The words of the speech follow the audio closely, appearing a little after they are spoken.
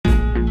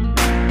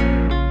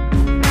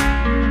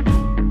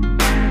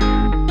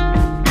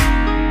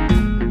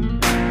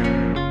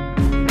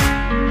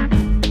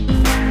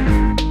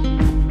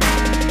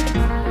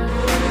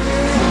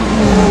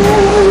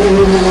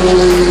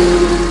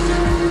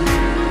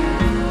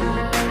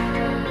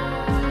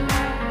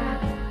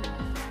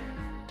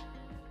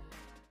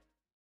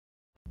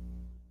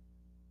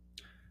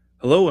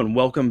Hello and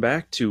welcome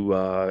back to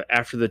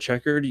After the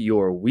Checkered,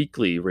 your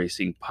weekly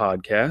racing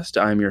podcast.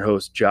 I'm your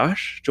host,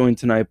 Josh, joined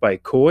tonight by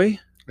Coy.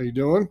 How you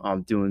doing?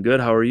 I'm doing good.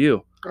 How are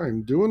you?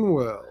 I'm doing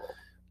well.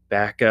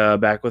 Back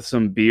with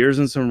some beers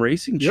and some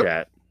racing Yep.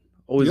 chat.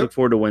 Always Yep. look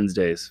forward to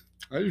Wednesdays.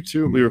 I do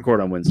too, We man. record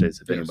on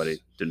Wednesdays if Yes. anybody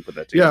didn't put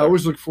that Yeah, I together.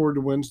 always look forward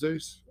to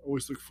Wednesdays.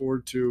 Always look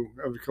forward to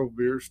having a couple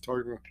beers,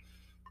 talking a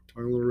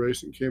little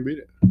racing. Can't beat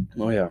it.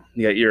 Oh, yeah.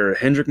 You got your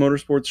Hendrick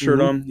Motorsports shirt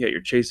Mhm. on. You got your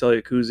Chase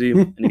Elliott koozie,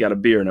 and you got a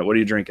beer in it. What are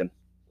you drinking?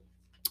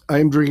 I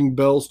am drinking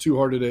Bell's Two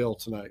Hearted Ale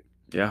tonight.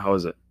 Yeah, how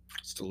is it?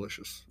 It's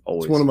delicious.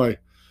 Always. It's one of my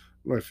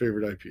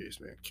favorite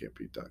IPAs, man. Can't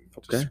beat that.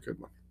 Okay. Just a good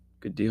one.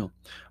 Good deal.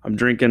 I'm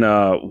drinking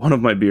one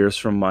of my beers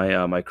from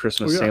my my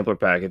Christmas sampler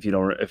pack.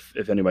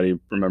 If anybody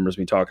remembers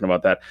me talking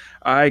about that,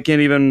 I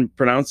can't even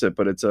pronounce it,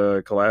 but it's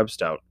a collab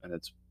stout, and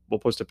we'll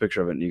post a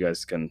picture of it, and you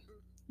guys can.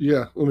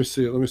 Yeah, let me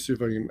see it. Let me see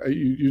if I can.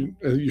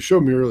 You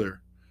showed me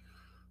earlier.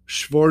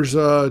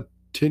 Schwarza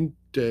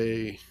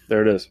Tinte.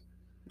 There it is.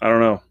 I don't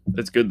know.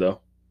 It's good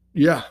though.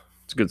 Yeah,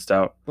 it's a good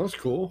stout. That's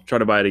cool. Try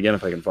to buy it again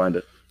if I can find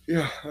it.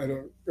 Yeah,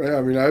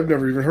 I mean, I've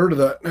never even heard of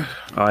that.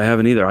 I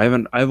haven't either.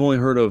 I've only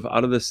heard of,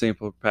 out of this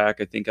sample pack,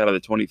 I think out of the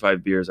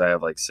 25 beers, I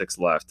have like 6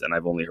 left, and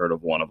I've only heard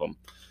of one of them.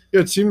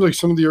 Yeah, it seemed like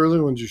some of the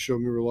early ones you showed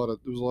me there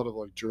was a lot of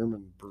like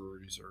German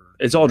breweries, or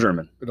it's all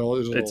German.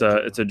 It's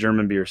a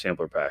German beer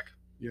sampler pack.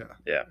 Yeah.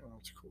 Oh,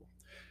 that's cool.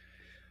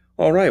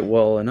 All right.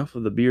 Well, enough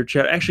of the beer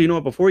chat. Actually, you know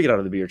what? Before we get out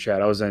of the beer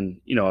chat, I was in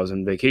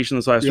vacation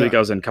this last week. I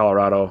was in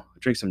Colorado. I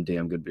drank some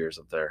damn good beers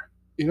up there.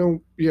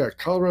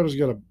 Colorado's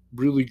got a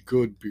really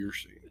good beer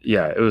scene.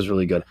 Yeah, it was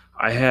really good.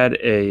 I had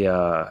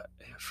I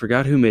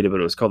forgot who made it, but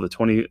it was called the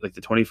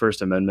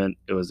 21st Amendment.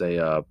 It was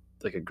a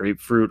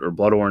grapefruit or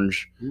blood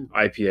orange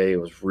IPA. It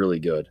was really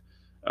good.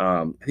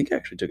 I think I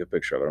actually took a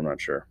picture of it. I'm not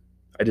sure.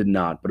 I did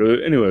not, but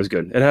anyway, it was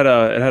good. It had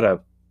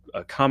a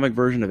comic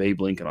version of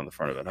Abe Lincoln on the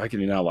front of it. How can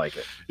you not like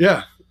it?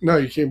 Yeah, no,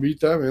 you can't beat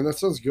that, man. That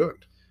sounds good.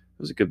 It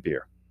was a good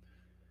beer.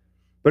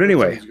 But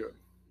anyway,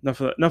 enough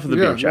of the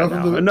beer chat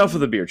now. Enough of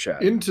the beer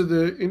chat. Into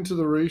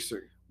the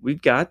racing.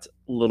 We've got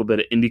a little bit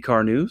of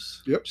IndyCar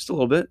news. Yep. Just a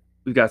little bit.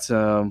 We've got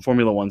some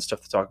Formula One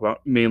stuff to talk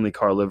about, mainly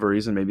car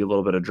liveries and maybe a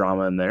little bit of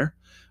drama in there,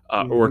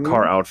 or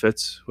car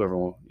outfits, whoever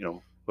wants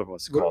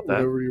to call it that.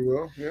 Whatever you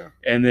will, yeah.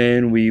 And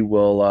then we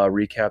will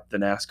recap the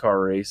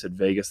NASCAR race at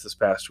Vegas this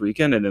past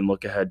weekend, and then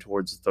look ahead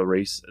towards the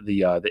race,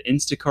 the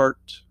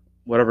Instacart,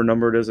 whatever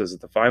number it is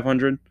it the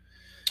 500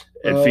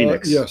 at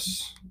Phoenix?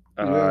 Yes.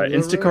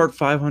 Instacart right?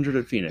 500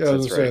 at Phoenix. Yeah, I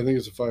think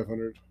it's a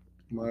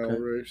 500-mile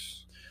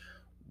race.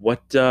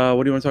 What do you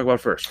want to talk about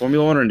first?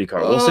 Formula One or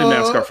IndyCar? We'll save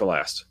NASCAR for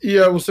last.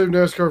 Yeah, we'll save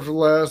NASCAR for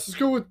last. Let's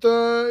go with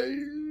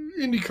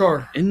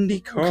IndyCar.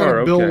 IndyCar. We'll kind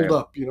of build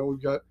up.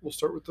 We'll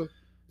start with the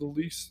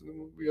lease, and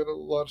then we got a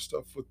lot of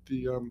stuff with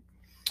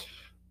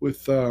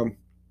the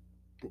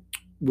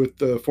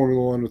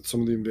Formula One with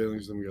some of the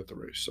unveilings. Then we got the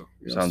race. So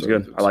sounds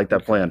good. I like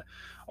that plan.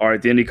 All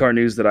right, the IndyCar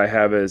news that I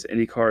have is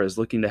IndyCar is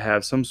looking to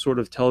have some sort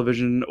of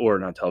television, or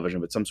not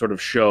television, but some sort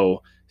of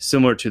show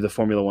similar to the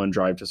Formula One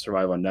Drive to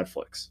Survive on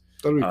Netflix.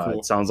 That'd be cool.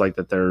 It sounds like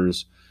that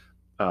there's,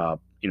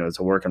 it's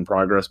a work in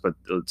progress, but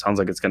it sounds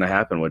like it's going to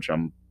happen, which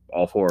I'm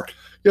all for.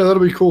 Yeah,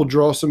 that'll be cool.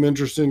 Draw some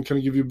interest in, kind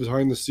of give you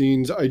behind the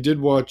scenes. I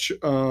did watch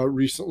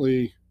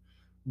recently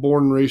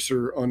Born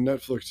Racer on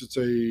Netflix. It's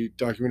a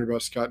documentary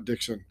about Scott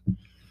Dixon,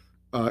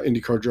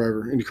 IndyCar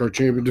driver, IndyCar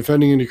champion,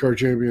 defending IndyCar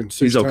champion,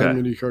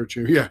 6-time IndyCar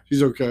champion. Yeah,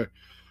 he's okay.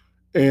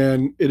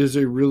 And it is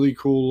a really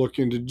cool look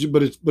into,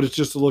 but it's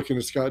just a look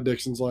into Scott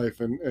Dixon's life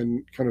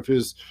and kind of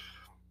his.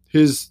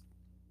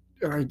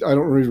 I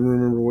don't even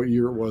remember what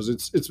year it was.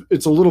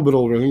 It's a little bit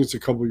older. I think it's a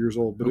couple years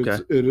old, but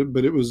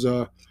it was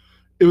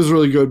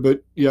really good.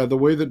 But yeah, the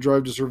way that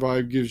Drive to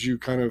Survive gives you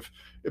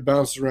it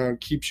bounces around,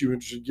 keeps you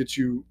interested, gets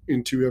you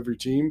into every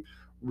team.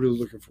 Really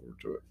looking forward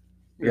to it.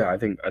 Yeah, I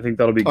think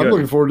that'll be good. I'm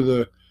looking forward to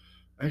the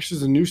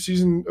new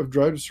season of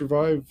Drive to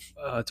Survive.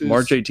 It's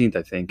March 18th,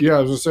 I think. Yeah,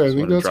 I was gonna say, I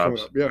think that's coming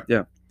up.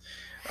 Yeah.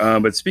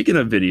 But speaking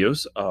of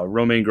videos,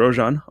 Romain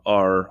Grosjean,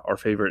 our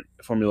favorite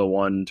Formula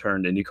One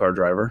turned IndyCar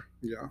driver.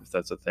 Yeah. If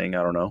that's a thing,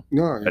 I don't know.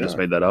 No, I just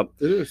made that up.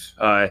 It is.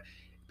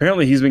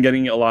 Apparently, he's been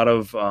getting a lot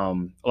of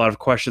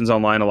questions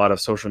online, a lot of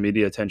social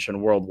media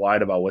attention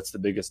worldwide about what's the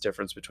biggest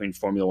difference between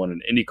Formula One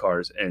and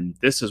IndyCars. And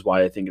this is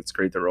why I think it's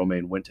great that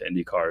Romain went to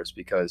IndyCars,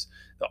 because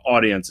the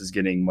audience is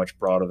getting much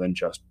broader than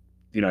just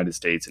the United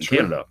States and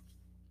Canada.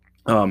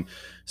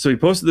 So he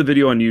posted the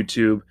video on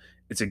YouTube.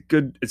 It's a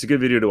good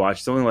video to watch.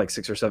 It's only like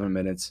 6 or 7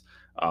 minutes.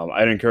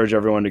 I'd encourage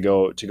everyone to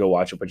go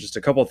watch it, but just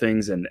a couple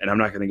things, and I'm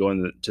not going to go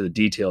into the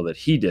detail that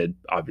he did.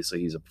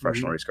 Obviously, he's a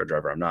professional race car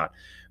driver. I'm not.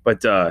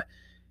 But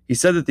he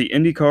said that the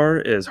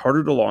IndyCar is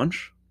harder to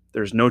launch.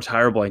 There's no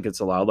tire blankets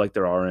allowed like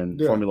there are in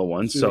Formula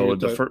One. So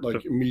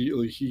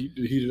immediately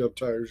heated up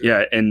tires.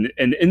 Yeah, and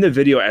in the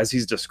video, as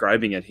he's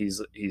describing it,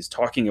 he's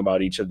talking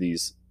about each of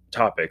these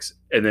topics,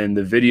 and then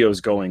the video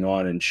is going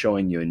on and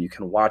showing you, and you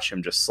can watch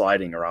him just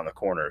sliding around the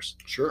corners.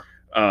 Sure.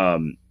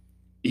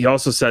 He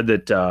also said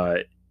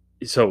that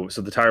so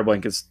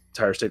the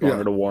tires take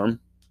longer to warm.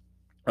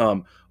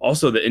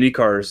 Also, the Indy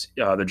cars,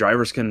 the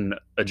drivers can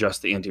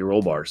adjust the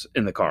anti-roll bars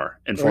in the car,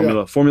 and Oh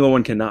yeah, Formula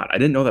One cannot. I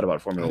didn't know that about I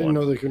Formula didn't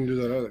One. know they couldn't do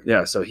that either.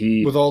 Yeah, so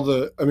he With all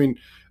the, I mean,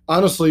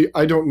 honestly,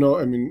 I don't know.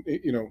 I mean,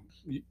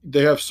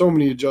 they have so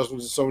many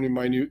adjustments and so many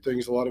minute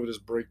things. A lot of it is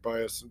brake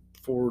bias and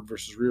forward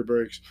versus rear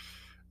brakes.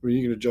 I mean,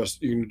 you can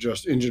adjust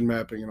engine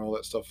mapping and all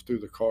that stuff through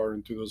the car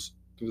and through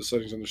the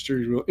settings on the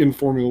steering wheel in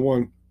Formula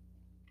One.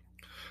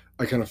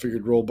 I kind of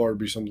figured roll bar would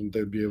be something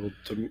they'd be able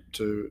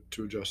to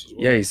adjust as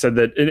well. Yeah, he said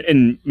that,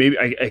 and maybe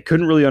I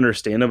couldn't really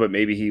understand him, but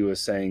maybe he was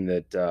saying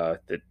that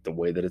that the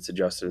way that it's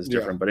adjusted is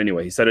different. Yeah. But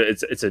anyway, he said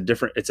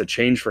it's a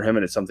change for him,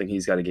 and it's something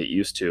he's got to get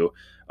used to.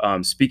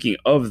 Speaking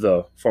of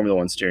the Formula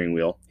One steering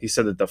wheel, he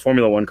said that the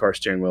Formula One car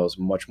steering wheel is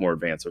much more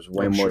advanced. There's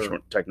way more Sure.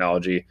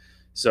 technology.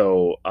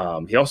 So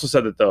he also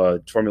said that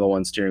the Formula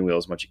One steering wheel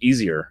is much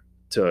easier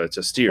to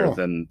steer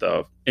than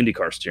the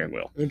IndyCar steering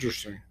wheel.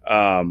 Interesting.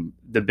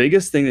 The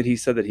biggest thing that he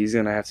said that he's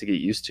going to have to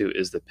get used to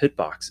is the pit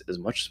box is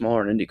much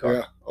smaller in IndyCar.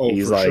 Yeah. Oh,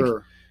 he's for like,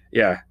 sure.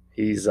 yeah,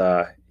 he's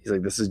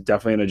like, this is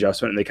definitely an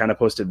adjustment. And they kind of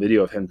posted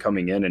video of him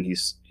coming in, and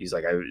he's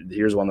like,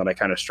 here's one that I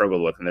kind of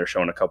struggled with, and they're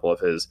showing a couple of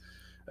his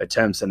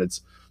attempts, and it's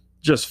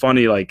just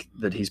funny, like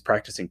that he's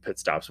practicing pit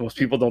stops. Most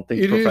people don't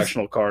think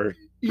professional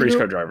race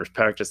car drivers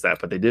practice that,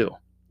 but they do.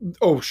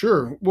 Oh,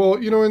 sure. Well,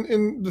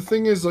 and the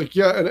thing is, like,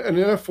 yeah, an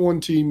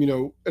F1 team,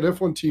 an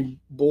F1 team,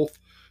 both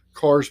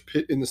cars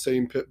pit in the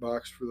same pit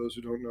box, for those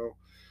who don't know.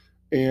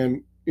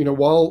 And,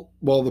 while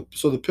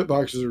the pit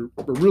boxes are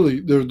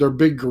really, they're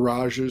big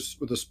garages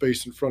with a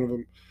space in front of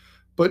them.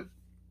 But,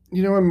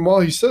 and while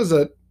he says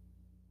that,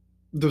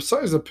 the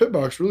size of the pit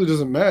box really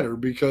doesn't matter,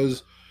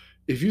 because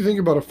if you think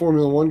about a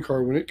Formula One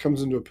car, when it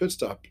comes into a pit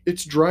stop,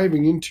 it's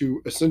driving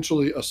into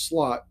essentially a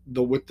slot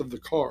the width of the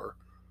car,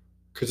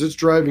 because it's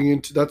driving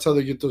into, that's how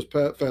they get those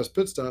fast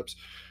pit stops.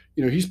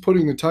 He's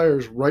putting the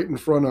tires right in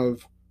front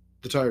of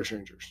the tire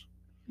changers.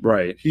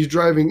 Right. He's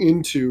driving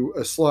into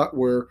a slot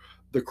where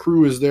the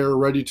crew is there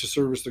ready to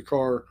service the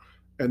car,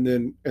 and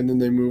then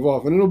they move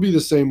off. And it'll be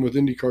the same with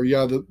IndyCar.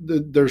 Yeah,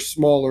 there's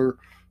smaller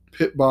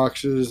pit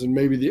boxes, and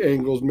maybe the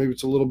angles, maybe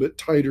it's a little bit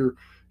tighter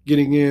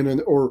getting in,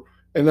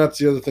 and that's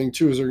the other thing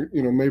too, is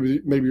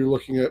maybe you're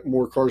looking at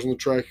more cars on the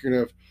track, you're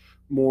gonna have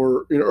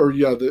more,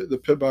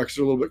 the pit boxes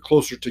are a little bit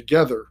closer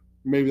together.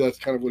 Maybe that's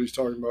kind of what he's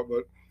talking about.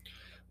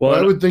 But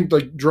I would think,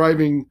 like,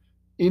 driving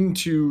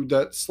into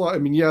that slot, I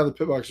mean, yeah, the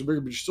pit boxes are bigger,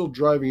 but you're still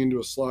driving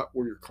into a slot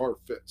where your car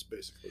fits,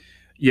 basically.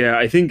 Yeah,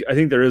 I think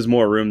there is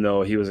more room,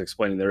 though. He was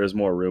explaining there is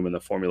more room in the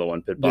Formula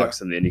One pit box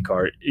than the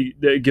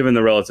IndyCar, given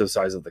the relative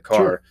size of the car.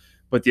 Sure.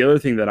 But the other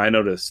thing that I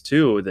noticed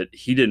too that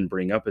he didn't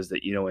bring up is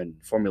that, in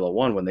Formula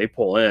One, when they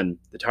pull in,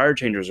 the tire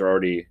changers are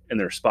already in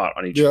their spot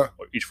on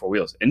each four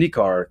wheels.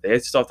 IndyCar, they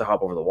still have to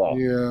hop over the wall.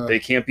 Yeah. They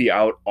can't be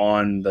out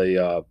on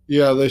the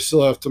they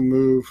still have to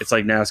move. It's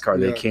like NASCAR.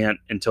 They can't,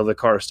 until the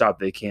car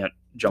stopped, they can't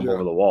jump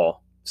over the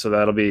wall. So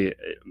that'll be,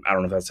 I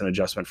don't know if that's an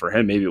adjustment for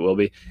him. Maybe it will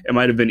be. It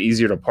might have been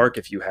easier to park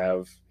if you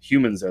have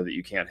humans there that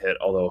you can't hit.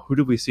 Although, who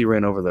did we see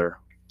ran over there?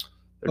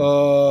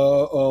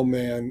 Oh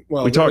man.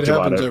 Well, we talked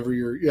about it every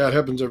year. Yeah, it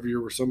happens every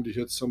year where somebody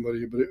hits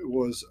somebody, but it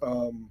was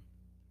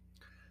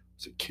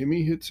it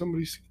Kimmy hit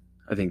somebody?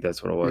 I think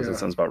that's what it was. Yeah. That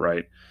sounds about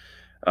right.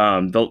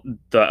 The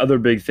other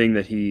big thing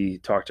that he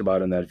talked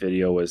about in that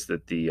video was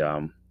that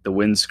the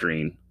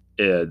windscreen,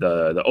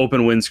 the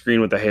open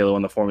windscreen with the halo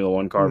in the Formula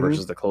One car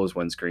versus the closed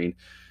windscreen.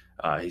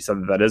 He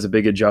said that is a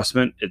big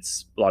adjustment.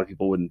 It's, a lot of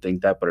people wouldn't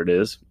think that, but it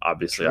is.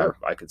 Obviously, sure.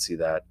 I could see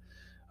that.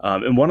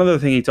 And one other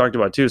thing he talked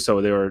about too, so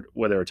they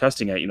were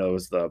testing it, it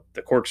was the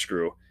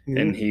corkscrew,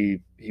 and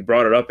he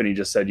brought it up, and he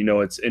just said,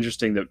 it's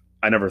interesting that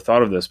I never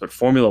thought of this, but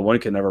Formula One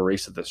can never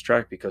race at this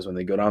track because when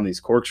they go down these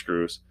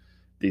corkscrews,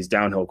 these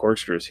downhill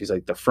corkscrews, he's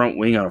like, the front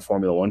wing on a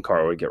Formula One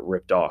car would get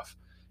ripped off.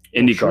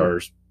 Indy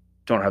cars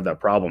don't have that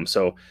problem.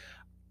 So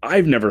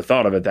I've never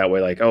thought of it that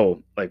way. Like,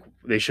 like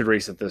they should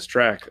race at this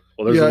track.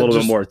 Well, there's a little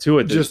bit more to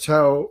it. Just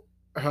how,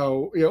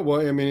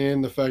 well, I mean,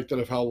 and the fact that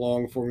of how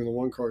long Formula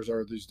One cars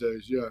are these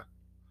days. Yeah.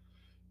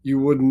 You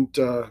wouldn't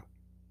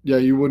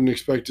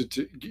expect it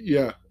to.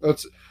 Yeah,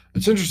 it's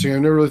interesting.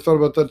 I've never really thought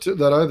about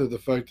that either. The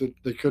fact that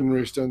they couldn't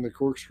race down the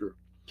corkscrew.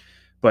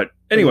 But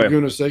anyway,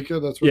 Laguna Seca.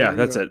 That's what. Yeah,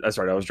 that's it. That's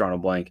right. I was drawing a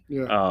blank.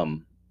 Yeah.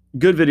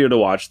 Good video to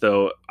watch,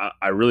 though.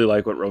 I really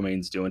like what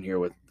Romaine's doing here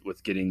with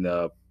getting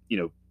the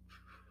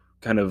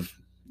kind of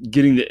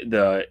getting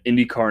the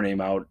IndyCar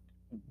name out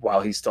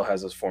while he still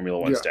has his Formula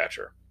One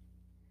stature.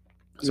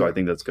 So I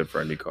think that's good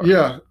for IndyCar.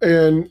 Yeah,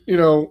 and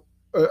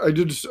I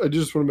just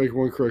want to make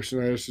one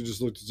correction. I actually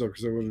just looked this up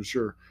because I wasn't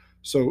sure.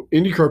 So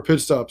IndyCar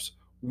pit stops,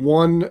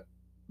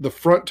 the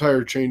front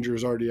tire changer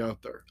is already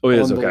out there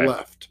on the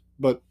left.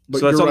 But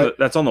so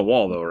that's on the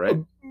wall though, right?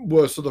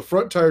 Well, so the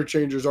front tire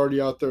changer is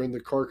already out there, and the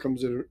car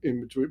comes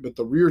in between. But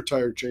the rear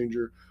tire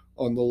changer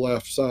on the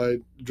left side,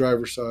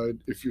 driver's side,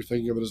 if you're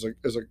thinking of it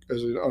as a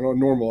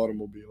normal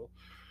automobile,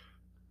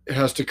 it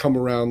has to come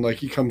around, like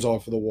he comes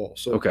off of the wall.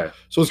 So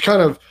so it's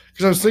kind of,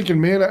 because I was thinking,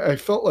 man, I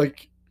felt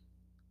like,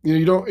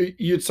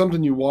 it's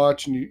something you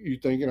watch and you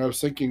think, and I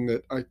was thinking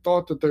that I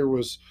thought that there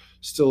was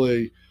still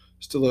a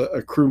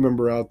a crew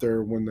member out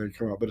there when they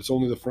come out, but it's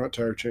only the front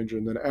tire changer.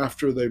 And then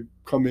after they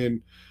come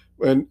in,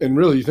 and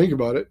really you think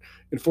about it,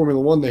 in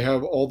Formula One they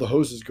have all the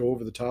hoses go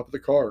over the top of the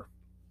car,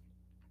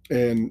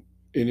 and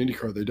in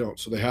IndyCar they don't,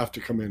 so they have to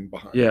come in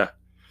behind. Yeah,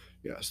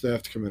 so they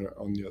have to come in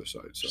on the other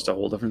side. So. Just a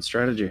whole different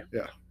strategy.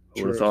 Yeah,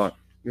 who would have thought?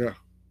 Yeah.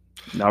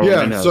 Now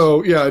yeah.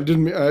 So I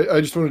didn't.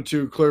 I just wanted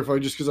to clarify,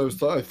 just because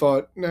I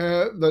thought,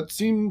 nah, that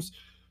seems.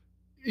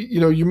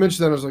 You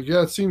mentioned that, I was like,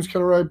 yeah, it seems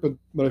kind of right,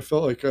 but I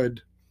felt like I'd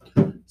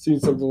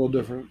seen something a little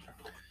different.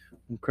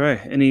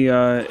 Okay. Any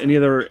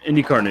other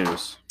IndyCar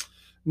news?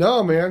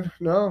 No, man.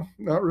 No,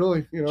 not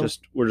really.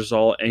 We're just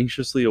all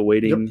anxiously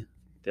awaiting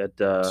that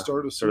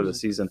start of the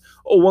season.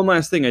 Oh, one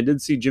last thing. I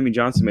did see Jimmy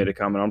Johnson made a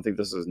comment. I don't think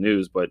this is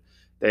news, but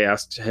they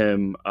asked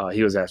him.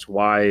 He was asked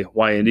why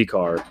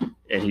IndyCar,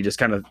 and he just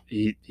kind of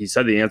he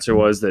said the answer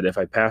was that if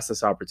I pass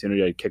this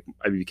opportunity,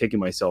 I'd be kicking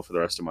myself for the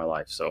rest of my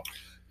life. So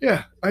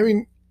yeah, I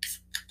mean,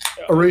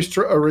 a race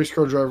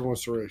car driver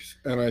wants to race,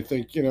 and I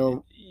think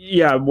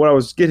Yeah, what I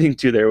was getting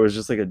to there was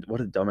just like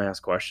what a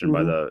dumbass question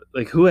by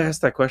who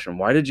asked that question?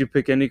 Why did you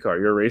pick IndyCar?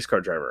 You're a race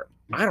car driver.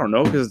 I don't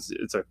know, because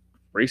it's a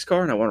race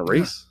car and I want to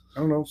race. I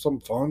don't know,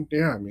 something fun.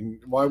 Yeah, I mean,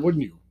 why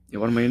wouldn't you? Yeah,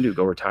 what am I gonna do?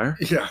 Go retire?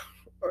 Yeah,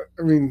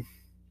 I mean,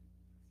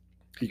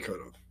 he could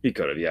have. He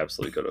could have. He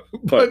absolutely could have.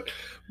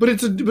 But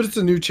it's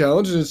a new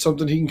challenge, and it's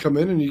something he can come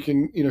in and he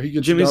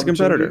gets. Jimmy's a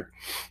competitor.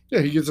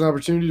 Yeah, he gets an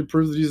opportunity to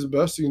prove that he's the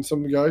best against some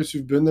of the guys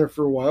who've been there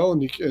for a while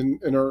and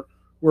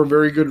we're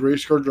very good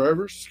race car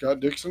drivers. Scott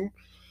Dixon,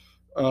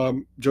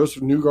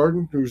 Joseph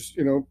Newgarden, who's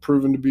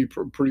proven to be a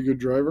pretty good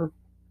driver.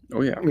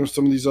 Oh yeah.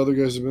 Some of these other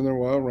guys have been there a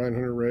while. Ryan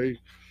Hunter-Reay.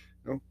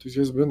 These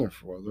guys have been there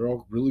for a while. They're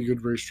all really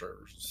good race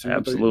drivers.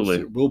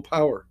 Absolutely.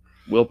 Willpower.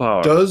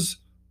 Does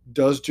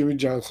Jimmy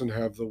Johnson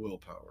have the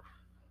willpower?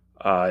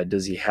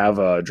 Does he have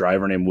a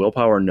driver named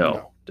Willpower?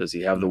 No. Does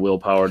he have the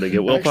willpower to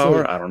get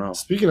willpower? I don't know.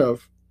 Speaking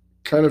of,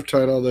 kind of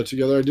tied all that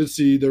together, I did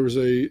see there was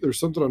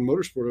something on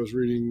Motorsport I was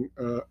reading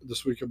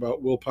this week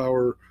about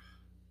Willpower,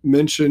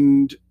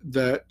 mentioned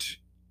that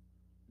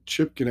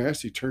Chip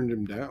Ganassi turned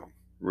him down.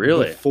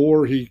 Really?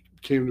 Before he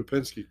came to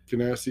Penske,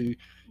 Ganassi,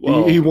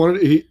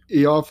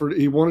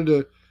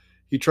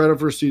 he tried out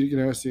for a seat at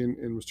Ganassi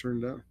and was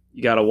turned down.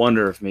 You got to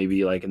wonder if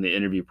maybe like in the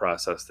interview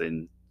process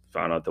they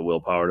found out that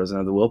Willpower doesn't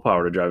have the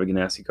willpower to drive a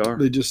Ganassi car.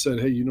 They just said,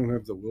 hey, you don't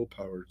have the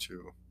willpower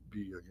to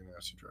be a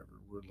Ganassi driver.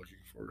 We're looking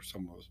for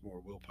someone with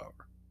more willpower.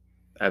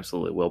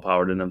 Absolutely.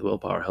 Willpower didn't have the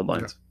willpower.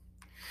 Headlines.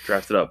 Yeah.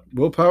 Drafted up.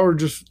 Willpower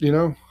just,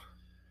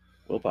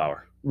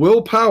 Willpower.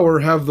 Willpower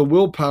have the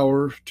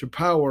willpower to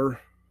power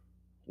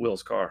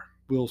Will's car.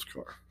 I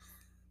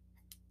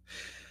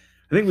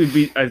think we've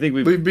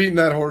beaten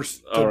that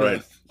horse to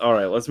death. All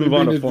right. Let's move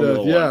on to Formula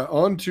One. Yeah,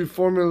 on to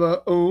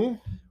Formula O.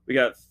 We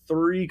got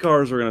 3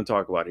 cars we're going to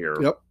talk about here.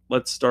 Yep.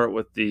 Let's start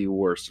with the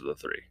worst of the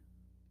 3.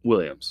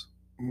 Williams.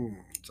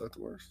 Is that the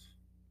worst?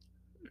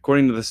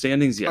 According to the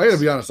standings, yes. I got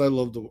to be honest. I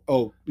love the.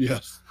 Oh,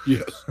 yes.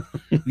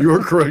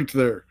 You're correct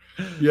there.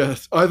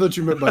 Yes. I thought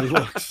you meant by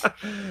looks.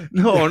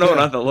 No,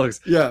 not the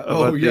looks. Yeah.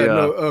 Oh, yeah.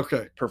 No.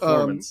 Okay.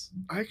 Performance.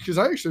 Because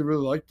I actually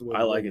really like the way.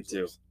 I like it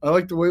too. I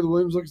like the way the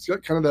Williams looks. It's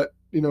got kind of that,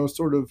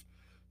 sort of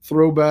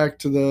throwback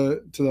to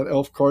that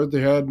Elf car that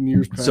they had in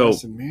years past. So,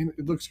 and man,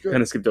 it looks good.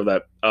 Kind of skipped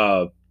over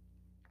that.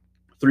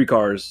 3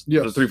 cars.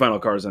 Yes. The 3 final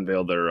cars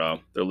unveiled their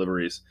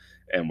liveries,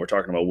 and we're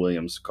talking about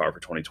Williams' car for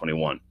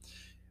 2021.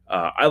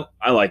 I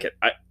like it.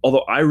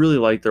 Although I really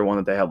like their one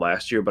that they had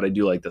last year, but I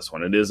do like this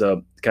one. It is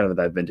a kind of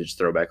that vintage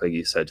throwback, like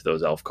you said, to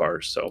those Elf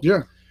cars. So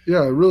yeah.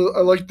 I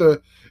like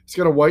it's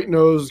got a white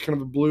nose, kind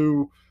of a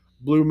blue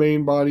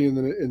main body, and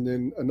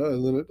then a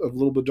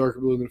little bit darker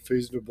blue, and then it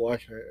fades into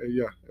black.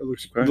 Yeah, it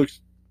looks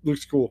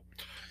cool.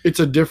 It's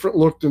a different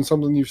look than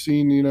something you've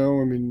seen.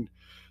 I mean,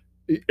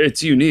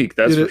 it's unique.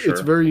 That's for sure.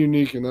 It's very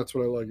unique, and that's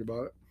what I like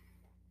about it.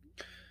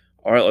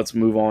 All right, let's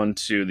move on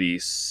to the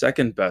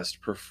second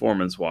best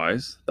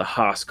performance-wise, the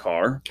Haas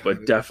car,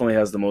 but definitely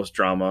has the most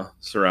drama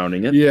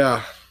surrounding it.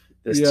 Yeah.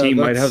 This team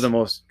might have the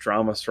most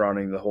drama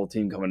surrounding the whole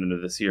team coming into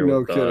this year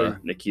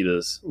with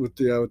Nikita's with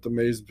the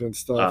Mazepin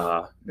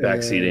stuff,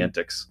 backseat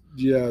antics.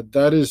 Yeah,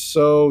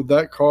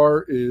 that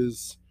car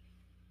is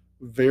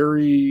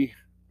very.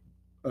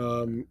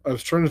 I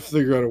was trying to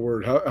figure out a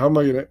word. How am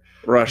I gonna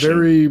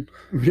Russian?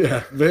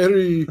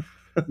 Very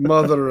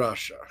Mother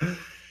Russia.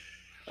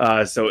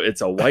 So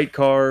it's a white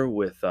car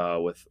with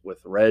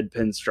red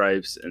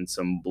pinstripes and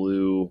some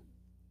blue.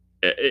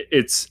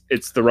 It's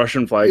the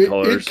Russian flag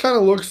colors. It kind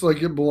of looks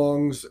like it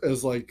belongs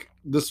as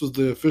this was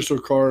the official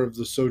car of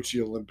the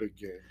Sochi Olympic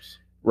Games.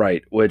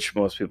 Right, which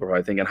most people are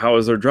probably thinking, how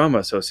is there drama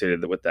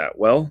associated with that?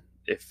 Well,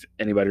 if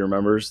anybody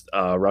remembers,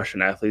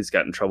 Russian athletes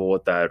got in trouble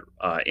with that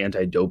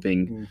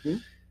anti-doping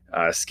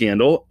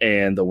scandal,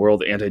 and the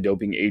World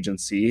Anti-Doping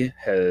Agency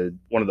had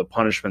one of the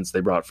punishments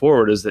they brought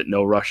forward is that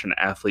no Russian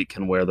athlete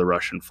can wear the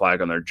Russian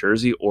flag on their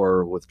jersey,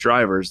 or with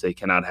drivers, they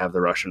cannot have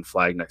the Russian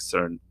flag next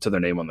to their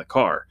name on the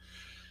car.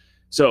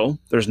 So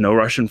there's no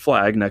Russian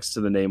flag next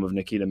to the name of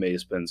Nikita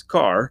Mazepin's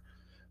car,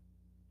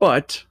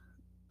 but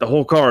the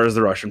whole car is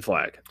the Russian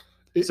flag.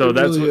 So It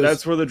really is.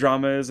 that's where the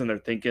drama is, and they're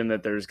thinking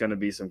that there's going to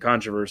be some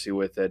controversy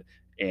with it.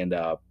 And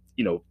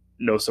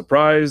no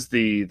surprise,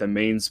 the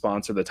main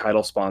sponsor, the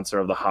title sponsor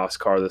of the Haas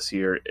car this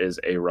year, is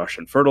a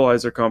Russian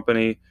fertilizer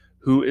company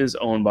who is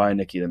owned by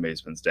Nikita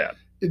Mazepin's dad.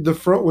 The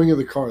front wing of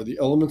the car, the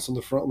elements on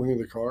the front wing of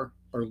the car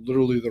are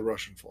literally the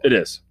Russian flag. It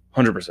is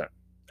 100%.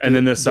 And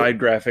then the side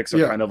graphics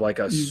are kind of like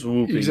a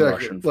swooping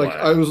Russian flag.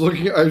 I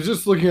was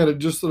just looking at it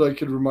just so that I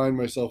could remind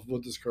myself of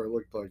what this car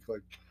looked like.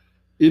 Like,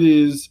 it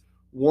is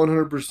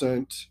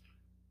 100%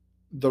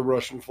 the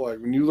Russian flag.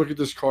 When you look at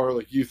this car,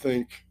 like, you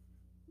think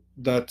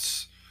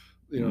that's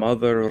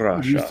Mother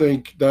Russia. You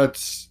think that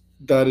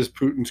is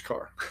Putin's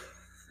car.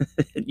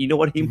 You know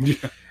what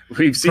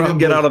we've seen him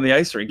get out on the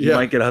ice rink. He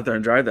might get out there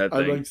and drive that thing.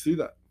 I'd like to see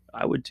that.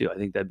 I would too. I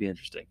think that'd be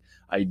interesting.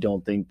 I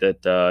don't think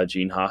that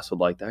Gene Haas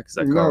would like that, because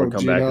that car would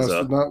come back as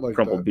a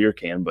crumpled beer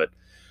can. But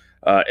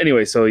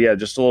anyway, so yeah,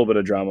 just a little bit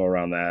of drama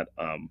around that.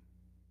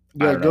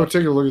 Go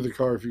take a look at the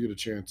car if you get a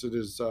chance. It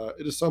is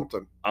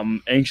something.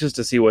 I'm anxious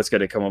to see what's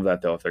going to come of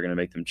that, though. If they're going to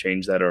make them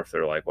change that, or if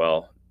they're like,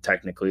 well,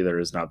 technically there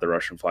is not the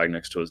Russian flag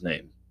next to his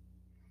name.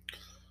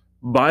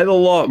 By the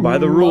law, by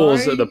the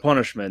rules of the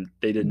punishment,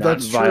 they did not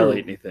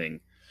violate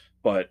anything.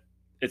 But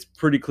it's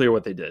pretty clear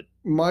what they did.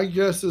 My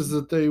guess is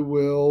that they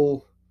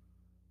will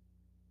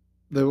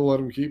let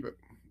him keep it.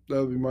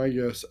 That would be my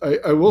guess.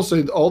 I will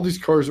say all these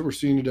cars that we're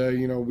seeing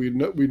today,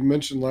 we'd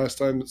mentioned last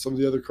time that some of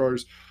the other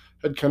cars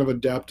had kind of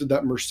adapted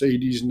that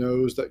Mercedes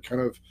nose, that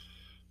kind of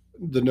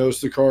the nose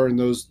of the car and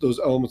those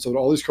elements of it.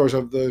 All these cars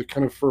have the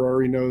kind of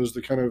Ferrari nose,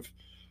 the kind of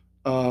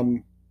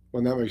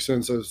when that makes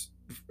sense, as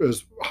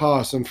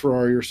Haas and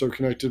Ferrari are so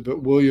connected.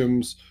 But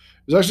Williams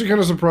is actually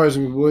kind of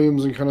surprising with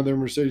Williams and kind of their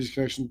Mercedes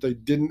connection. They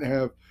didn't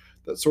have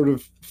that sort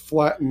of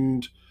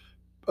flattened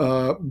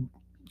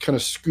kind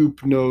of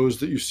scoop nose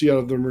that you see out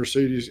of the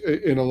Mercedes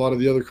in a lot of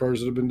the other cars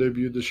that have been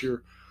debuted this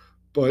year.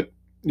 But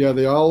yeah,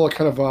 they all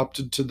kind of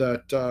opted to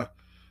that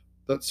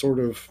sort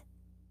of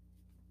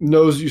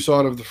nose you saw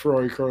out of the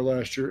Ferrari car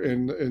last year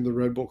and the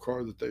Red Bull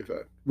car that they've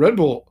had. Red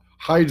Bull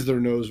hides their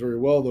nose very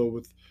well,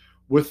 though,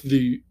 with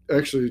the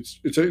actually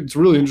it's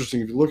really interesting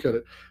if you look at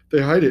it.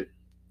 They hide it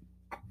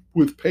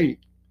with paint,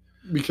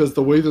 because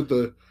the way that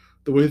the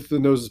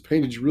nose is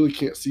painted, you really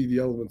can't see the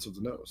elements of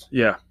the nose.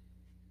 Yeah.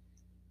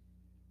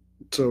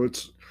 So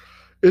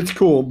it's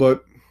cool,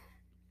 but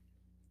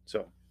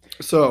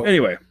so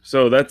anyway,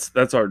 so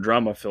that's our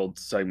drama-filled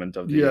segment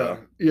of the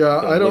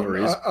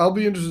I'll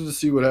be interested to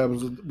see what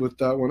happens with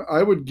that one.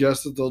 I would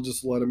guess that they'll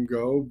just let him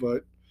go,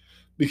 but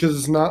because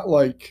it's not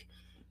like,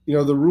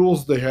 the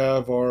rules they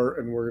have are,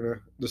 and we're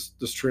gonna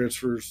this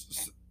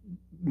transfers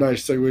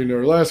nice segue into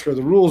our last car.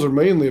 The rules are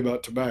mainly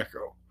about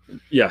tobacco,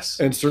 yes,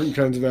 and certain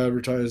kinds of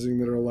advertising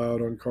that are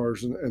allowed on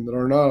cars and that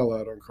are not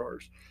allowed on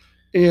cars.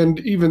 And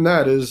even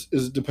that is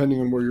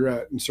depending on where you're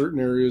at. In certain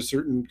areas,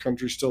 certain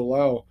countries still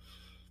allow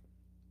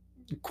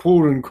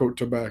quote-unquote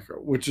tobacco,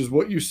 which is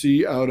what you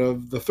see out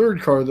of the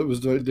third car that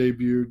was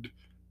debuted,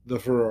 the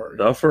Ferrari.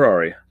 The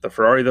Ferrari.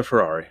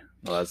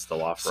 Well, that's the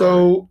LaFerrari.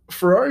 So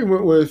Ferrari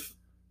went with,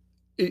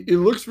 it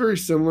looks very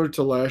similar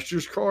to last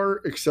year's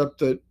car, except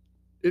that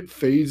it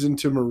fades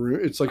into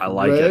maroon. It's like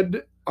red.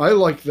 It. I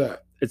like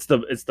that. It's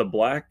the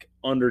black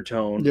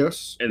undertone.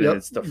 Yes. And then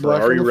it's the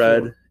Ferrari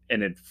red.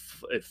 And it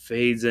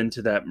fades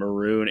into that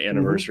maroon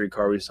anniversary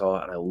car we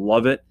saw, and I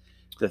love it.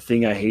 The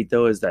thing I hate,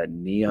 though, is that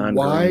neon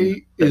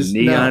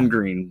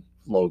green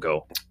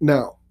logo.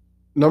 Now,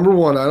 number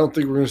one, I don't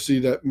think we're going to see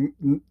that.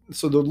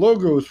 So the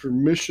logo is for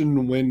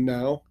Mission Win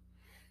Now,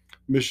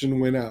 which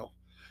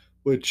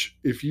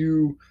if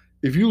you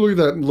look at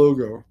that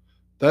logo,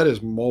 that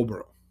is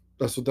Marlboro.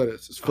 That's what that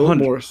is. It's Philip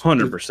Morris.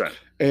 100%.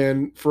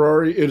 And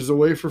Ferrari, it is a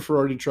way for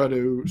Ferrari to try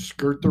to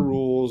skirt the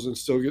rules and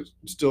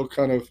still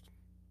kind of.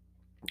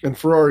 And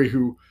Ferrari,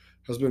 who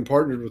has been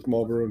partnered with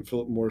Marlboro and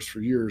Philip Morris for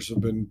years,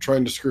 have been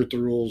trying to skirt the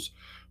rules.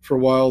 For a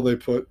while, they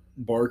put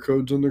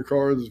barcodes on their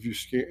car that if you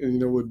scan,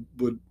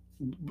 would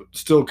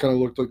still kind of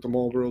look like the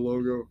Marlboro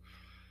logo.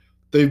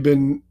 They've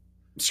been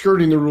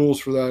skirting the rules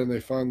for that, and they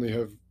finally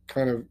have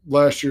kind of.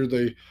 Last year,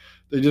 they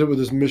did it with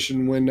this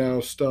Mission Win Now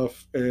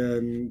stuff,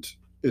 and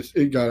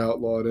it got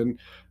outlawed. And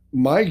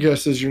my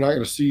guess is you're not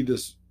going to see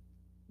this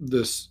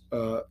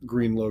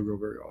green logo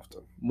very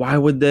often. Why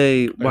would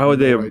they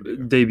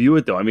debut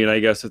it, though? I mean, I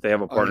guess if they have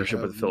a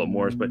partnership with Philip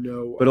Morris, but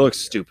it looks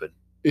stupid.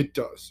 It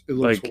does. It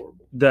looks horrible.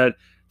 That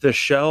the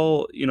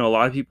shell, a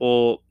lot of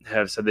people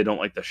have said they don't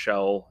like the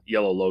shell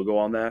yellow logo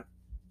on that.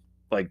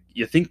 Like,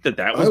 you think that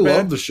was bad? I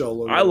love the shell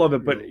logo. I love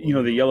it, but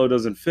the yellow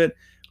doesn't fit.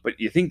 But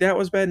you think that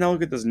was bad? Now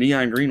look at this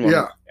neon green one.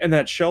 Yeah. And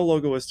that shell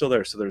logo is still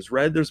there. So there's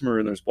red, there's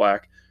maroon, there's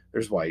black,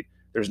 there's white,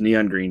 there's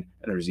neon green,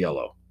 and there's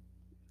yellow.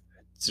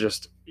 It's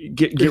just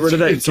get rid of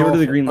that. Get rid of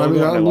the green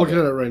logo. I mean, I'm looking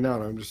at it right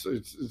now, and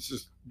it's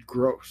just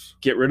gross.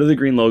 Get rid of the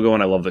green logo,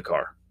 and I love the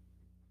car.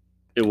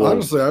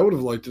 Honestly, I would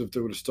have liked it if they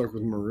would have stuck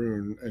with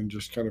maroon and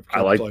just kind of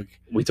kept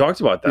we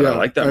talked about that. Yeah, I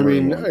like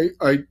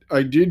that.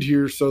 I did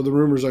hear. So the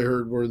rumors I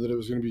heard were that it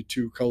was going to be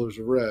two colors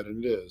of red,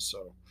 and it is.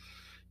 So,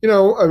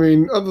 other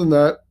than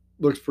that,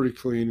 looks pretty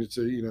clean. It's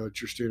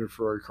it's your standard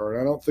Ferrari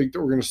car. I don't think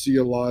that we're going to see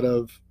a lot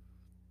of.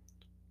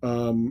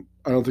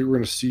 I don't think we're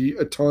going to see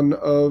a ton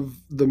of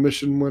the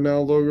Mission Win Now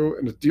logo,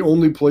 and the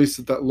only place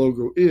that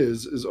logo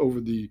is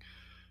over the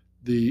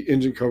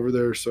engine cover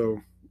there.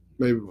 So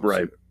maybe we'll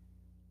right. See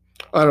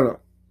it. I don't know.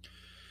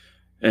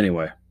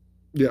 Anyway,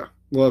 yeah,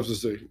 we'll have to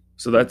see.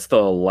 So that's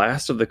the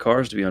last of the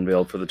cars to be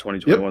unveiled for the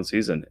 2021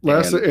 season.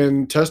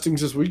 And testing's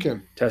this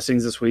weekend.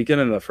 Testing's this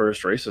weekend, and the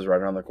first race is right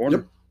around the corner.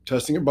 Yep.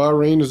 Testing at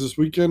Bahrain is this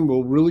weekend.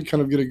 We'll really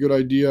kind of get a good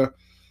idea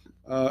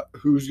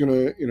who's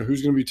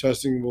gonna be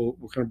testing. We'll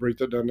kind of break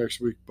that down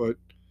next week, but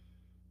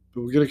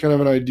we'll get a kind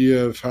of an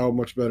idea of how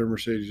much better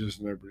Mercedes is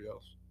than everybody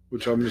else.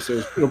 Which I'm going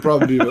to say it'll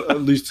probably be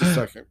at least a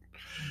second.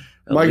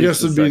 My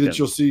guess would be that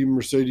you'll see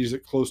Mercedes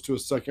at close to a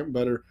second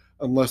better,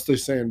 unless they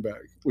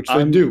sandbag, which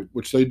they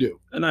do.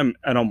 And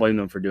I don't blame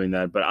them for doing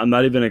that, but I'm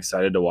not even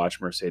excited to watch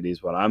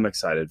Mercedes. What I'm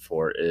excited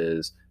for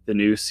is the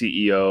new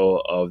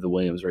CEO of the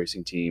Williams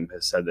Racing Team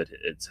has said that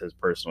it's his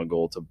personal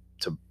goal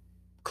to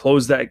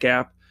close that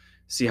gap,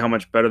 see how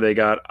much better they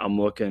got. I'm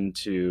looking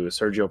to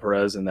Sergio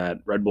Perez in that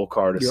Red Bull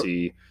car to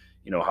see,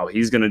 how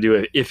he's going to do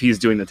it. If he's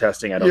doing the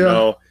testing, I don't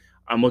know.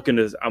 I'm looking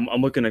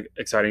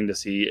exciting to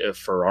see if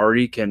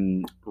Ferrari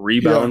can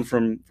rebound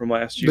from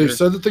last year. They've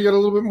said that they got a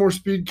little bit more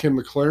speed. Can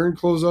McLaren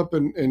close up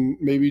and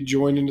maybe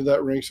join into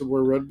that ranks of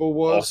where Red Bull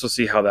was? Also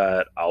see how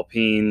that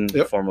Alpine,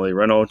 formerly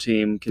Renault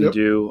team can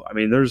do. I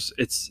mean,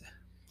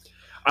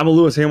 I'm a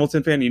Lewis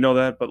Hamilton fan, you know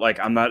that, but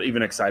I'm not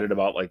even excited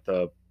about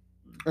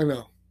I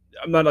know.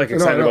 I'm not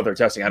excited about their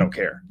testing. I don't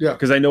care. Yeah.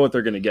 Because I know what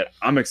they're going to get.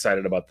 I'm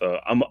excited about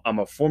I'm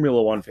a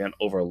Formula One fan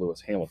over a Lewis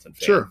Hamilton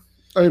fan. Sure.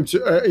 I am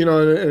too,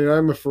 and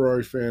I'm a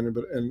Ferrari fan,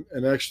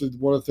 and actually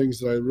one of the things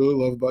that I really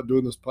love about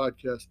doing this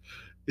podcast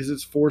is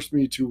it's forced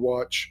me to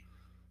watch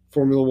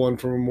Formula One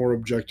from a more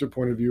objective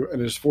point of view,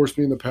 and it's forced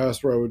me in the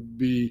past where I would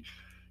be,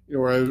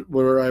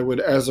 where I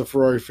would, as a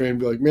Ferrari fan,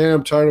 be like, man,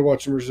 I'm tired of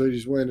watching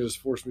Mercedes win. It has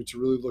forced me to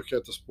really look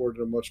at the sport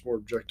in a much more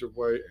objective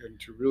way and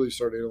to really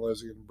start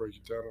analyzing it and break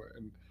it down.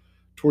 And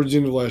towards the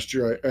end of last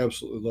year, I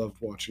absolutely loved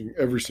watching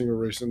every single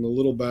race and the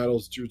little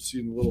battles that you would see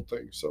in the little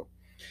things. So.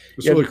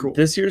 It's really cool.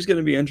 This year's going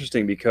to be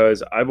interesting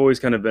because I've always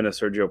kind of been a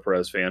Sergio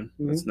Perez fan.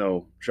 That's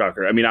no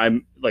shocker. I mean,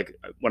 I'm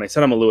when I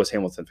said I'm a Lewis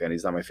Hamilton fan,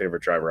 he's not my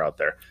favorite driver out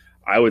there.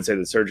 I would say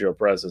that Sergio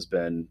Perez has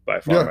been by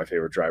far my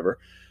favorite driver.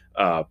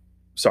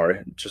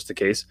 Sorry, just the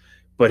case.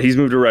 But he's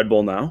moved to Red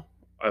Bull now.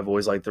 I've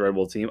always liked the Red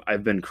Bull team.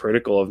 I've been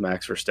critical of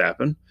Max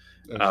Verstappen.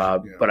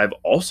 But I've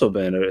also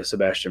been a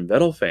Sebastian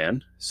Vettel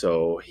fan.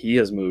 So he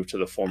has moved to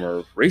the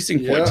former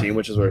Racing Point team,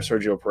 which is where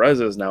Sergio Perez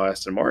is now,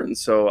 Aston Martin.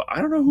 So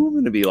I don't know who I'm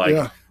going to be like.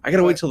 I got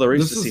to wait till the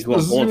race to see who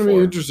I'm pulling for. This is going to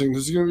be interesting.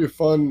 This is going to be a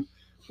fun.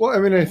 Well, I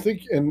mean, I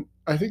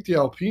think the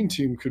Alpine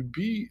team could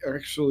be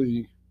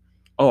actually.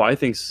 Oh, I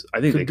think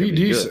they could be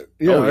decent.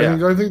 Good.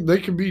 Yeah, I think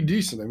they could be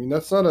decent. I mean,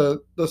 that's not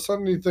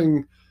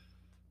anything.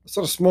 It's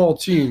not a small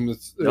team.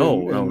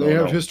 They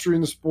have history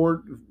in the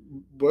sport.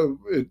 Well,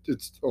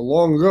 it's a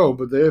long ago,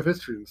 but they have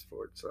history in the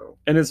sport. So,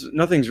 and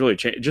nothing's really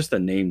changed. Just the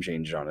name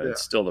changed on it.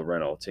 It's still the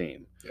Renault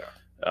team. Yeah.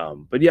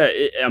 But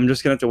I'm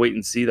just gonna have to wait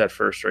and see that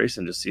first race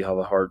and just see how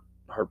the heart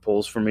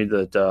pulls for me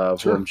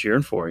who I'm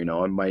cheering for.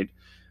 I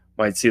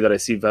might see that I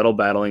see Vettel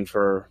battling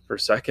for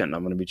second.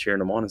 I'm gonna be cheering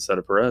him on instead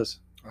of Perez.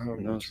 I don't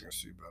know. You're gonna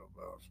see Vettel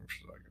battle for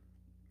second.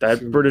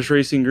 That British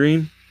Racing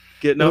Green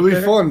getting up there.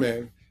 It'll be fun,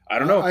 man. I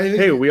don't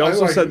know. We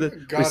also said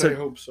that. God, I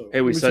hope so.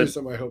 Hey, we said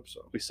I hope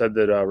so. We said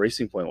that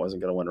Racing Point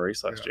wasn't going to win a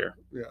race last year.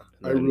 Yeah,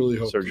 I really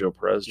hope Sergio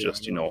Perez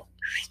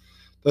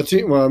that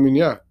team. Well, I mean,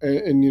 yeah,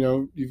 and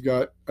you've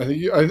got. I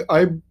think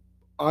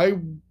I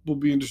will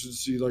be interested to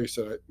see. Like I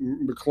said,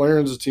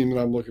 McLaren's a team that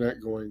I'm looking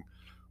at going.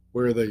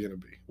 Where are they going to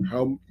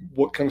be?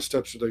 What kind of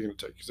steps are they going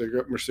to take? Because they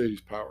got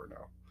Mercedes power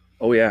now.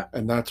 Oh yeah,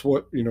 and that's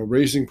what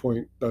Racing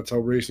Point. That's how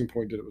Racing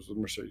Point did it, was with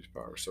Mercedes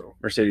power. So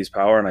Mercedes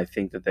power, and I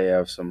think that they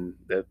have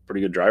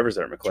pretty good drivers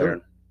there at McLaren.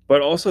 Sure.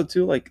 But also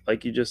too, like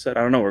you just said,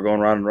 I don't know, we're going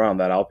round and round.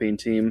 That Alpine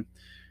team,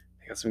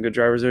 they got some good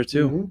drivers there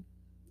too. Mm-hmm.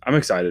 I'm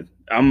excited.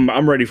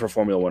 I'm ready for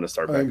Formula One to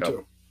start back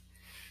up.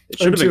 It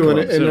should have been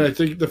coming and I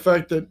think the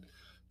fact that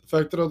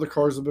other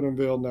cars have been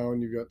unveiled now,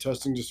 and you've got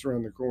testing just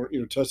around the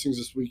corner. Testing's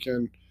this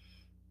weekend,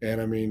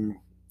 and I mean.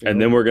 And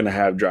then we're going to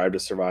have Drive to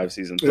Survive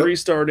Season 3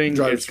 starting.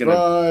 It's going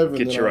to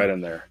get you right in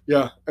there.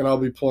 Yeah, and I'll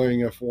be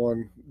playing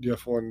F1, the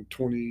F1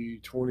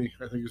 2020,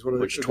 I think is what it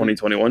is. Which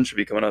 2021 should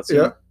be coming out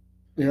soon.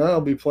 Yeah,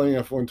 I'll be playing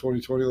F1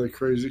 2020 like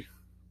crazy,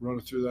 running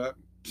through that.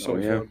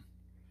 So fun.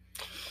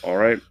 All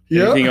right.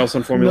 Anything else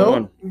on Formula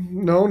One?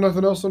 No,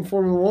 nothing else on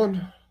Formula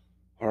One.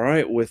 All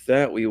right. With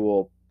that, we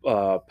will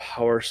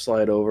power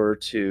slide over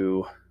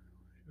to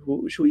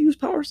 – should we use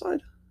power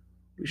slide?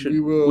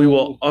 We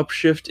will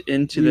upshift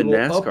into the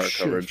NASCAR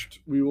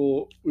coverage. We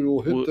will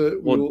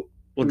hit we'll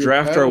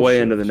draft our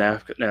way into the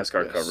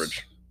NASCAR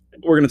coverage.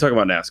 We're going to talk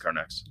about NASCAR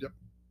next. Yep.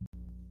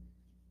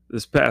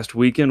 This past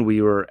weekend,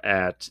 we were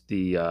at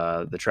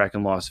the track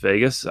in Las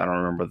Vegas. I don't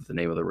remember what the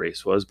name of the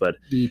race was, but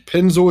the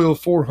Pennzoil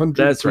 400.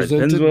 That's right,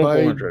 presented Pennzoil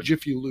by 400.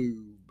 Jiffy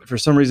Lube. for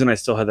some reason, I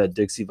still had that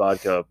Dixie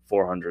Vodka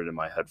 400 in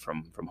my head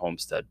from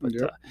Homestead. But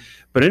Yep.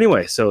 but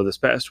anyway, so this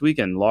past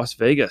weekend, Las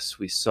Vegas,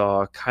 we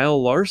saw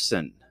Kyle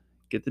Larson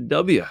get the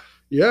W.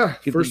 Yeah,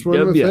 Get first the win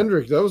with W.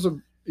 Hendrick. That was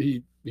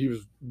he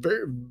was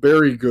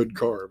very good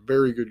car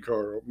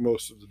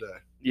most of the day.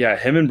 Yeah,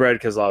 him and Brad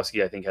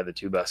Keselowski, I think, had the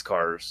two best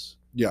cars.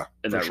 Yeah,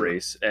 in that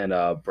race, and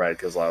Brad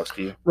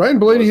Keselowski. Ryan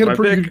Blaney had a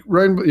pretty pick. good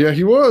Ryan. Yeah,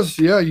 he was.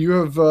 Yeah, you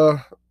have.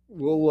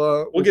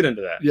 We'll get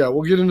into that. Yeah,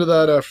 we'll get into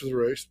that after the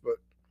race, but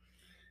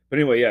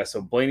anyway, yeah.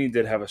 So Blaney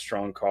did have a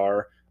strong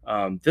car.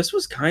 This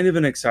was kind of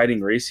an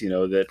exciting race,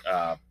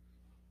 that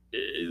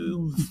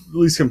at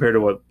least compared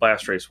to what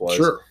last race was.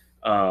 Sure.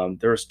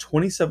 There was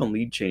 27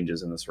 lead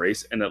changes in this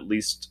race, and at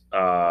least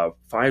 5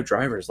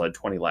 drivers led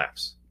 20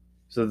 laps.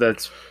 So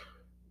that's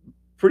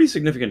pretty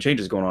significant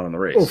changes going on in the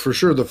race. Oh, for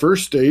sure. The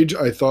first stage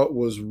I thought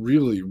was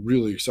really,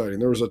 really exciting.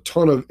 There was a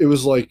ton of, it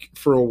was like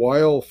for a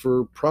while,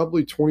 for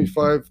probably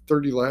 25,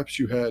 30 laps,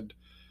 you had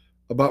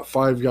about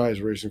 5 guys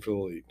racing for the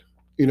lead.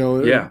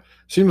 Yeah. It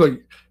seemed like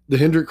the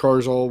Hendrick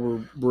cars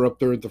all were up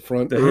there at the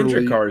front. The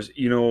Hendrick cars,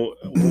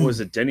 what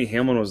was it? Denny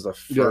Hamlin was the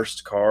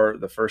first car,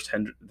 the first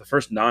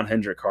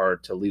non-Hendrick car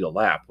to lead a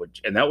lap,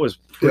 and that was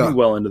pretty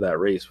well into that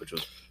race, which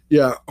was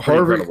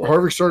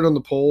Harvick started on the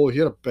pole. He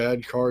had a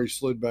bad car. He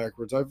slid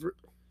backwards.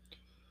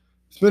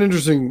 It's been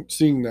interesting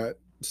seeing that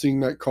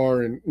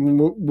car, and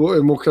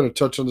we'll kind of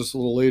touch on this a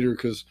little later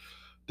because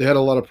they had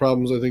a lot of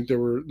problems. I think they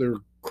were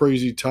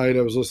crazy tight.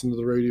 I was listening to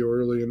the radio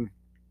early, and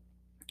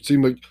it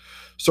seemed like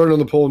started on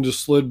the pole and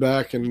just slid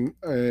back, and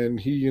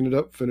he ended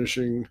up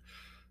finishing,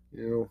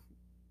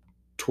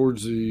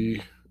 towards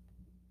the.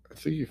 I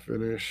think he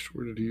finished.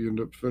 Where did he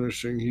end up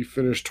finishing? He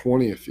finished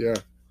 20th. Yeah.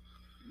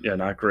 Yeah,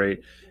 not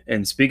great.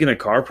 And speaking of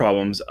car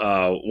problems,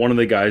 one of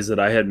the guys that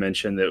I had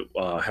mentioned that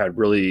had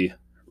really,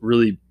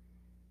 really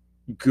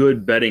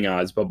good betting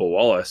odds, Bubba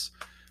Wallace,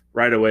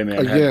 right away,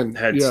 man,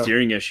 had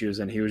steering issues,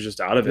 and he was just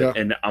out of it.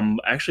 And I'm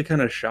actually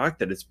kind of shocked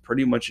that it's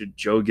pretty much a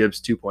Joe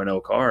Gibbs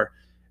 2.0 car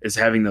is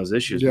having those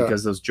issues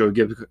because those Joe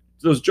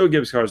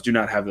Gibbs cars do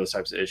not have those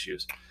types of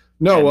issues.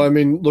 No, I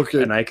mean, look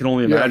at, and I can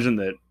only imagine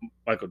that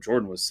Michael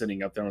Jordan was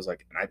sitting up there and was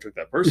like, and I took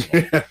that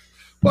personally.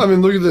 Well, I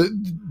mean, look at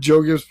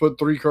Joe Gibbs put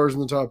 3 cars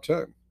in the top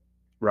 10.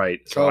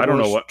 Right. So I don't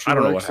know what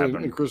happened.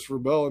 And Christopher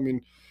Bell. I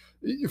mean,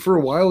 for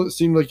a while it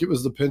seemed like it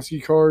was the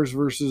Penske cars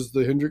versus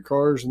the Hendrick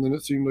cars, and then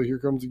it seemed like here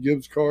comes the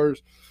Gibbs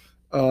cars.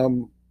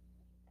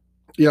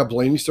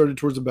 Blaney started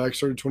towards the back,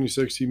 started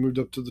 26. He moved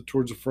up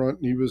towards the front,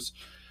 and he was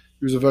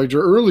a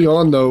factor early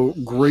on. Though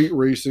great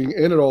racing,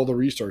 and at all the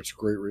restarts,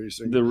 great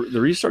racing. The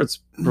restarts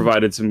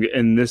provided some,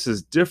 and this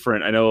is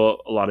different. I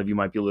know a lot of you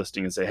might be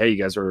listening and say, "Hey, you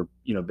guys are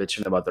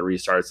bitching about the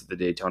restarts at the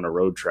Daytona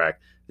Road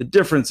Track." The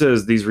difference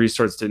is these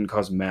restarts didn't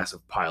cause massive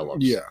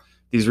pileups. Yeah.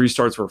 These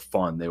restarts were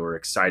fun. They were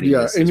exciting.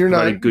 Yeah, and you're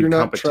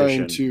not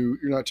trying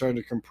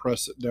to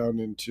compress it down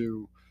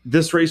into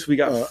this race. We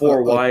got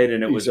 4 wide,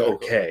 and it was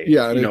okay.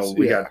 Yeah,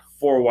 we got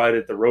 4 wide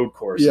at the road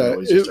course. Yeah, and it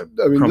was just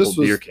crumpled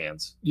beer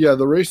cans. Yeah,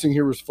 the racing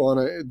here was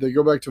fun. They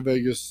go back to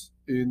Vegas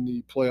in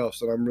the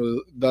playoffs,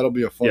 and that'll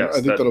be a fun. Yes,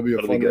 I think that'll be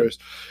a fun race.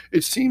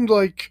 It seemed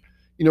like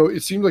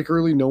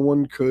early no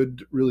one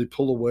could really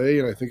pull away,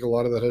 and I think a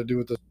lot of that had to do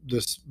with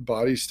this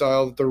body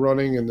style that they're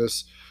running and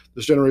this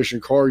generation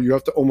car. You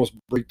have to almost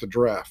break the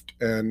draft,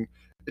 and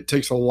it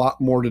takes a lot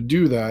more to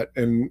do that.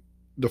 And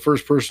the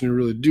first person who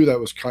really do that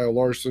was Kyle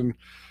Larson.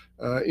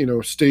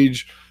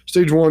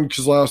 Stage 1,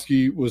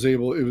 Keselowski was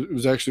able. It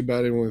was actually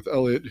batting with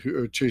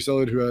Chase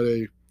Elliott, who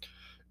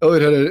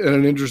had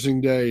an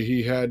interesting day.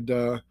 He had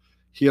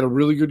a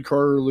really good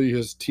car early.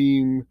 His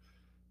team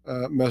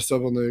messed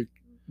up on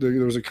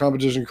there was a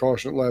competition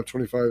caution at lap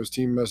 25. His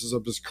team messes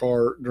up his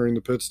car during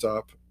the pit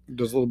stop.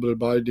 Does a little bit of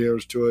body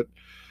damage to it.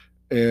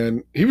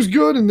 And he was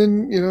good, and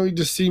then he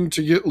just seemed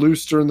to get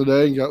loose during the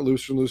day and got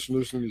looser and looser and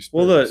looser. And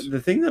well, the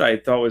thing that I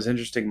thought was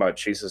interesting about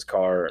Chase's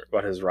car,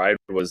 about his ride,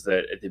 was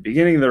that at the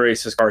beginning of the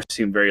race, his car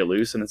seemed very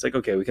loose, and it's like,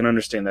 okay, we can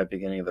understand that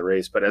beginning of the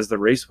race. But as the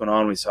race went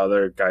on, we saw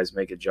other guys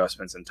make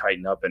adjustments and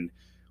tighten up, and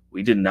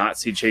we did not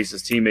see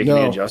Chase's team making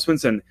the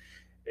adjustments. And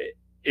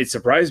it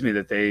surprised me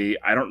that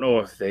I don't know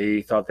if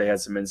they thought they had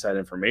some inside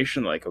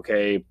information, like,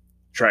 okay,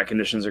 track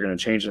conditions are going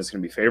to change and it's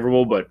going to be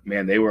favorable, but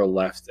man, they were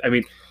left. I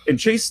mean, and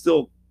Chase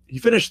he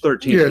finished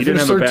 13th. Yeah, he didn't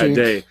have 13th. A bad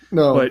day.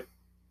 No. But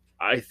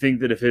I think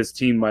that if his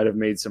team might have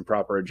made some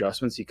proper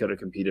adjustments, he could have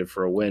competed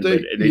for a win.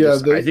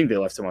 I think they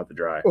left him out to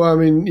dry. Well, I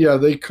mean, yeah,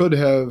 they could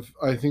have.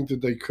 I think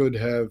that they could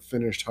have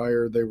finished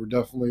higher. They were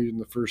definitely in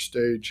the first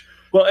stage.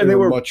 Well, and they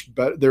were much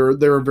better.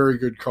 They were a very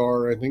good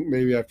car. I think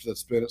maybe after that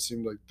spin, it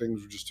seemed like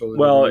things were just totally.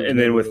 Well, and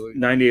then with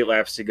 98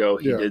 laps to go,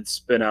 he did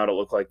spin out. It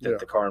looked like that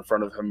the car in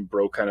front of him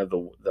broke kind of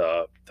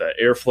the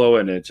airflow,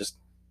 and it just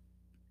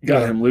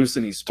got him loose,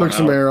 and he spun took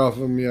some air off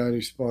him, and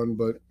he spun,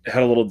 but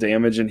had a little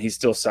damage, and he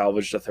still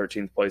salvaged a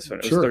 13th place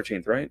finish. It was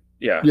 13th, right?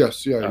 Yeah.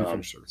 Yes, yeah, he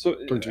finished third. So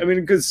 13th. I mean,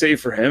 a good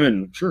save for him,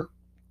 and sure,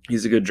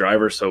 he's a good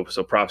driver, so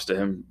props to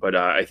him. But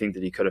I think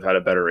that he could have had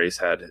a better race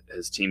had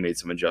his team made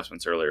some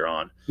adjustments earlier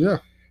on. Yeah.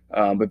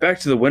 But back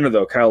to the winner,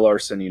 though, Kyle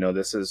Larson.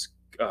 This is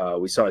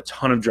we saw a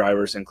ton of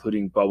drivers,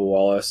 including Bubba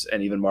Wallace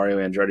and even Mario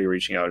Andretti,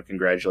 reaching out and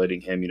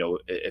congratulating him.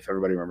 If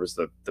everybody remembers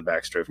the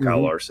backstory of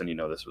Kyle Larson,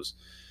 this was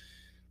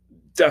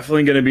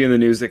definitely going to be in the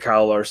news that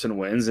Kyle Larson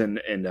wins,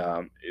 and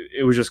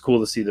it was just cool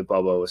to see that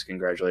Bubba was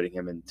congratulating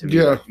him. And to me,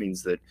 that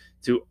means that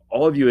to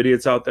all of you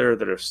idiots out there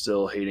that are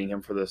still hating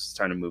him for this, it's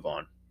time to move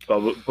on.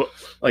 Bubba,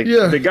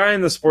 the guy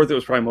in the sport that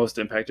was probably most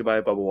impacted by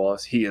it, Bubba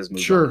Wallace, he has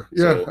moved on.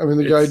 So I mean,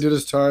 the guy did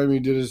his time. He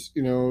did his,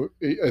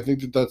 I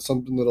think that's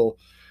something that'll,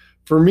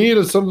 for me,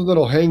 it's something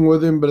that'll hang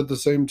with him. But at the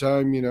same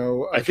time,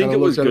 I think it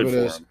was good for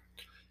him.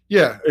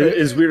 Yeah.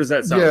 As weird as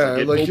that sounds,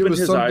 it opened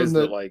his eyes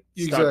that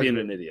stop being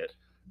an idiot.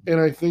 And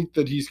I think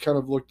that he's kind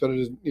of looked at it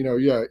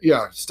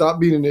as, stop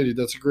being an idiot.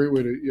 That's a great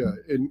way to,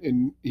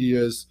 And he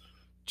is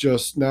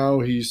just now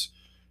he's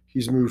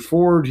moved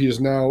forward. He is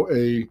now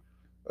a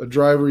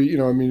driver,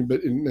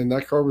 and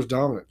that car was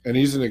dominant. And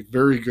he's in a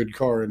very good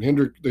car. And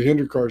the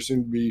Hendrick cars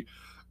seem to be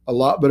a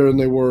lot better than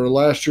they were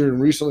last year and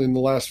recently in the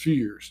last few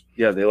years.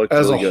 Yeah, they look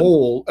as really a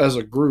whole, as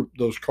a group,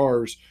 those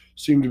cars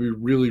seem to be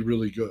really,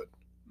 really good.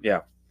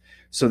 Yeah.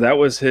 So that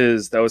was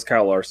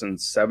Kyle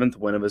Larson's 7th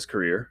win of his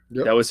career.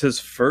 Yep. That was his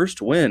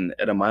first win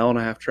at a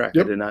 1.5-mile track.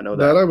 Yep. I did not know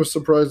that. I was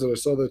surprised that I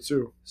saw that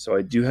too. So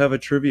I do have a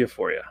trivia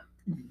for you.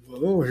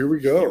 Oh, here we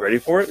go. You ready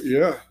for it?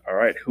 Yeah. All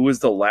right. Who was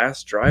the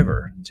last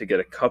driver to get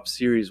a Cup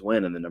Series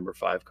win in the number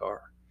 5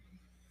 car?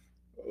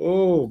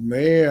 Oh,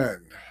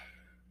 man.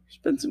 There's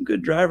been some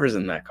good drivers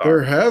in that car.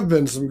 There have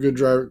been some good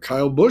drivers.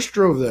 Kyle Busch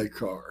drove that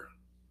car.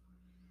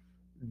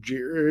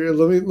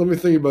 Let me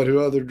think about who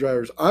other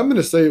drivers. I'm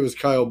going to say it was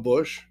Kyle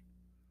Busch.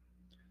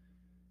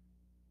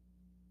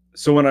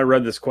 So when I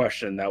read this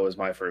question, that was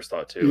my first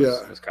thought too.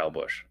 Yeah. It was Kyle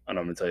Busch. And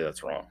I'm going to tell you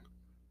that's wrong.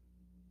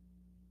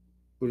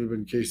 Would have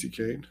been Casey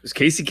Kane. It was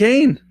Casey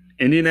Kane,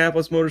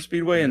 Indianapolis Motor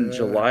Speedway in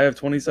July of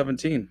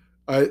 2017.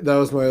 That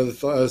was my other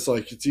thought. I was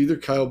like, it's either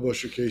Kyle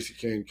Busch or Casey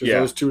Kane because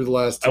those two were the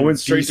last two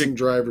decent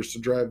drivers to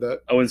drive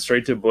that. I went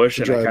straight to Busch,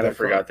 and I kind of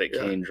forgot that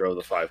Kane drove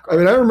the 5 car. I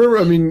mean, I remember.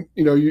 I mean,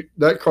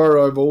 that car.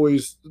 I've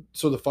always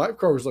the 5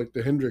 car was like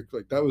the Hendrick.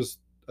 Like that was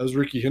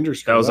Ricky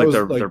Hendrick's car. That was like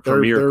their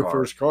premier their car.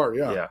 First car.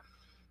 Yeah.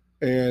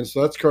 And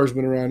so that car's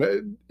been around.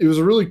 It was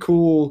a really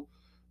cool.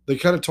 They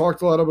kind of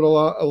talked a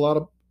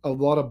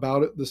lot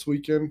about it this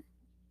weekend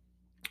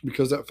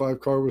because that 5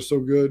 car was so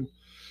good,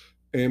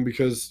 and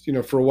because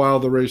for a while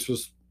the race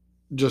was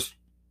just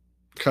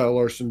Kyle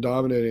Larson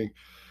dominating,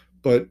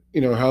 but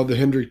how the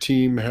Hendrick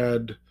team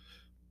had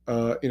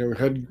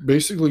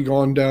basically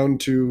gone down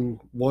to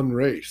one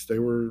race. They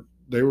were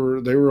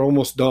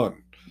almost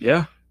done.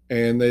 Yeah,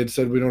 and they had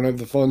said we don't have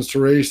the funds to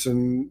race,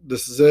 and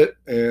this is it.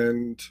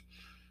 And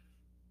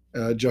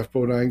Jeff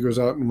Bodine goes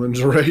out and wins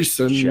a race,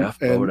 and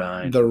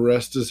the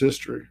rest is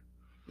history.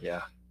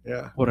 Yeah.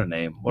 Yeah. What a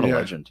name. What a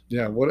legend.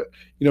 Yeah.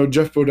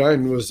 Jeff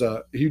Bodine was,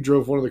 he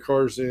drove one of the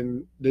cars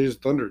in Days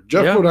of Thunder.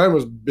 Jeff Bodine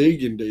was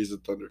big in Days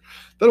of Thunder.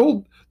 That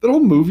whole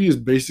movie is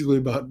basically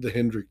about the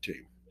Hendrick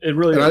team. It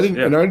really is.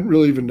 And I didn't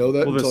really even know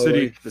that. Well, the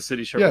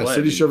city Chevrolet. Yeah.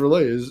 City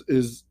Chevrolet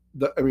is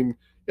that,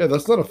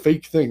 that's not a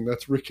fake thing.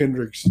 That's Rick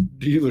Hendrick's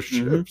dealerships.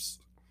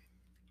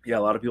 Mm-hmm. Yeah.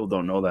 A lot of people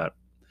don't know that.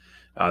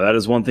 That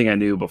is one thing I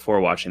knew before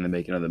watching the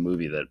making of the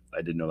movie that I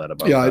didn't know that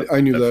about. Yeah,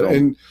 I knew that.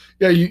 Film.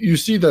 And you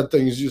see that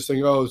thing, you just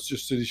think, oh, it's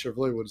just City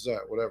Chevrolet. What is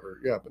that? Whatever.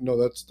 Yeah, but no,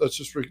 that's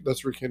just Rick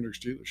Hendrick's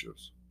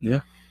dealerships.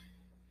 Yeah.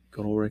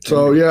 Good old Rick.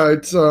 So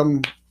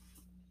Hendrick.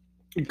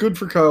 It's good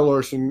for Kyle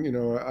Larson.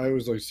 I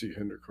always like to see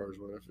Hendrick cars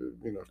win.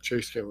 If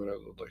Chase can win, I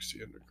would like to see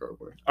Hendrick car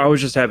win. I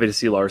was just happy to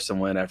see Larson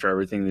win after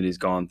everything that he's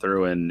gone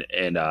through,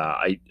 and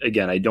I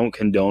don't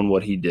condone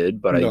what he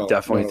did, but I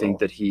definitely think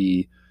that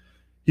he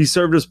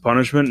served his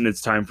punishment, and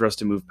it's time for us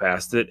to move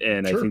past it.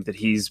 And I think that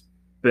he's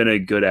been a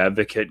good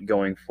advocate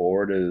going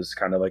forward as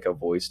kind of like a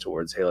voice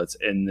towards, hey, let's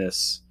end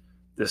this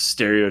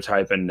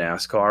stereotype in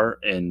NASCAR.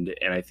 And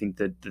I think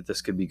that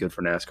this could be good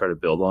for NASCAR to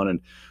build on. And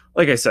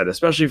like I said,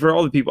 especially for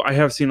all the people, I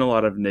have seen a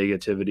lot of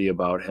negativity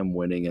about him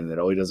winning and that,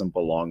 he doesn't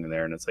belong in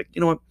there. And it's like, you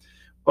know what?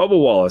 Bubba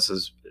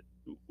Wallace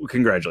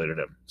congratulated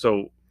him.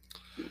 So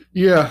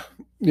yeah,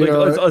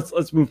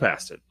 let's move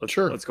past it.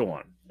 Let's go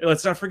on.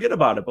 Let's not forget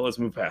about it, but let's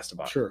move past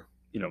about it. Sure.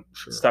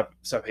 Stop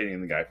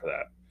hating the guy for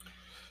that.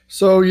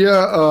 So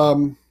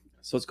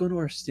so let's go to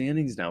our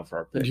standings now for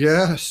our picks.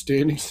 Yeah,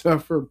 standings now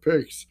for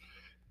picks.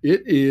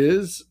 It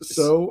is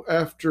so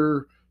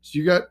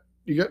you got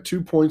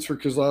 2 points for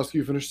Keselowski,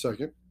 who finished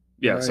second.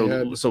 Yeah,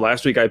 so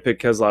last week I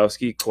picked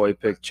Keselowski, Coy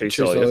picked Chase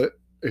Elliott,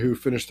 who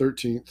finished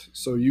 13th.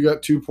 So you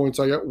got 2 points,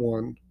 I got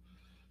 1.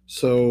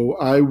 So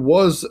I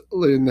was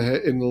in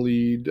the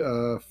lead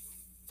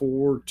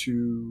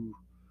 4-2.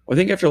 I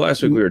think after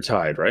last week we were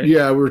tied, right?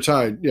 Yeah, we were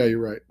tied. Yeah,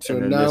 you're right. So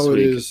now it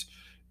is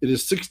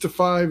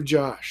 6-5,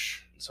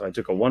 Josh. So I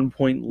took a 1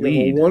 point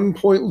lead. A 1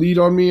 point lead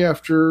on me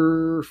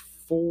after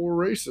 4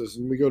 races,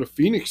 and we go to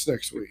Phoenix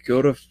next week.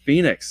 Go to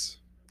Phoenix,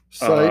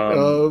 site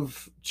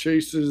of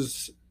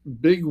Chase's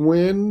big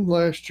win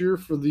last year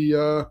for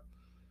the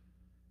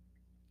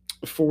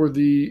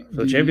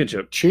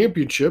championship.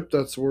 Championship.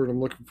 That's the word I'm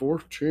looking for.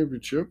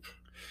 Championship.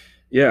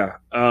 Yeah.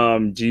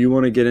 Do you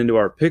want to get into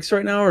our picks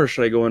right now, or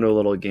should I go into a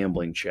little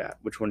gambling chat?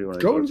 Which one do you want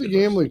to Go go into to the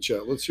first? gambling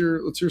chat. Let's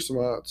hear some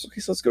odds. Okay,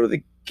 so let's go to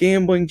the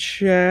gambling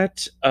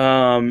chat.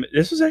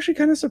 This was actually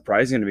kind of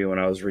surprising to me when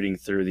I was reading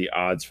through the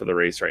odds for the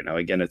race right now.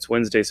 Again, it's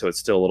Wednesday, so it's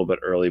still a little bit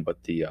early,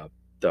 but the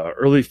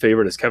early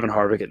favorite is Kevin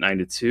Harvick at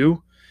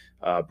 9-2.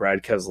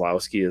 Brad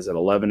Keselowski is at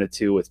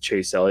 11-2 with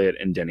Chase Elliott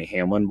and Denny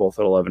Hamlin both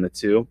at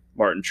 11-2.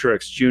 Martin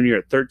Truex Jr.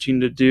 at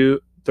 13-2,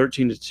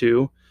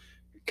 13-2.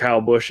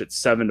 Kyle Busch at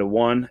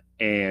 7-1,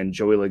 and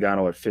Joey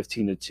Logano at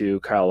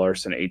 15-2. Kyle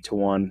Larson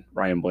 8-1.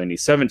 Ryan Blaney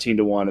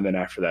 17-1, and then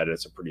after that,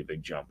 it's a pretty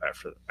big jump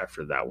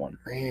after that one.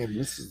 Man,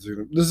 this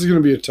is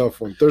gonna be a tough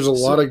one. There's a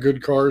lot of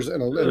good cars,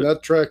 and that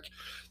track,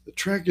 the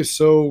track is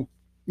so,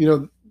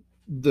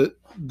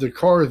 the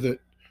car that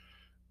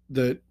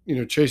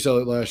Chase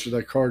Elliott last year,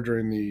 that car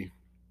during the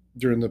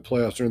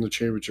playoffs, during the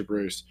championship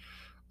race,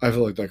 I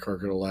feel like that car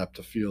could have lapped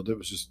the field. It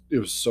was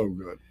so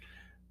good.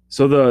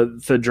 So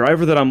the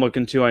driver that I'm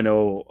looking to, I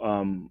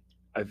know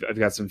I've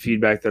got some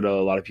feedback that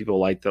a lot of people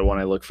like that when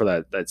I look for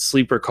that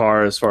sleeper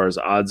car as far as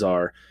odds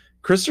are.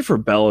 Christopher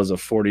Bell is a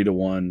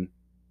 40-1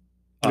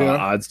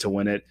 odds to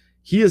win it.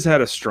 He has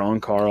had a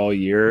strong car all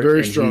year.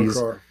 Very strong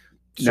car.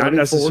 Not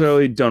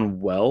necessarily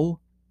done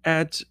well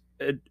at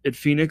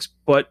Phoenix,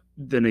 but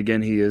then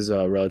again, he is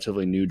a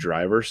relatively new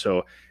driver.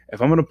 So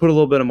if I'm going to put a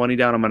little bit of money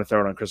down, I'm going to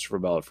throw it on Christopher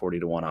Bell at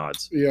 40-1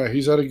 odds. Yeah,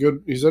 he's had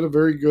a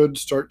very good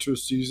start to a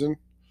season.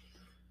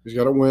 He's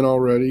got a win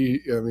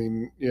already. I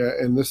mean, yeah,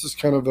 and this is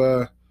kind of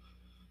a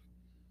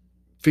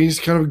Phoenix,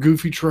 kind of a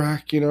goofy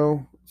track.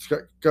 It's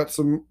got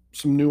some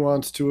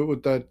nuance to it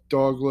with that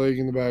dog leg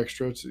in the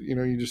backstretch.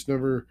 You just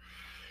never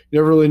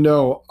really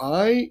know.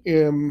 I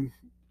think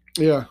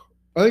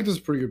this is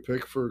a pretty good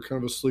pick for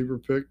kind of a sleeper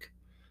pick.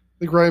 I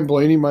think Ryan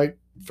Blaney might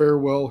fare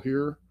well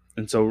here.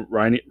 And so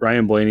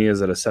Ryan Blaney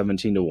is at a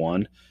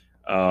 17-1.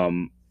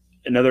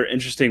 Another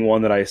interesting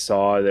one that I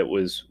saw that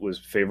was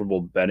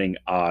favorable betting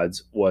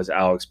odds was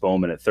Alex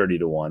Bowman at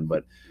 30-1.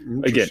 But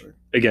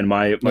again,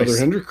 my another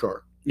Hendrick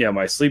car. Yeah,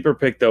 my sleeper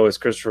pick though is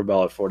Christopher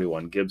Bell at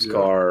 41. Gibbs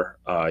car.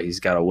 He's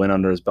got a win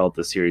under his belt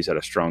this year. He's had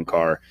a strong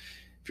car.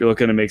 If you're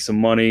looking to make some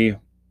money,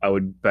 I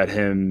would bet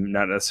him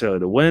not necessarily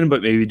to win,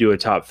 but maybe do a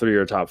top 3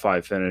 or top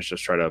 5 finish.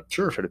 Just try to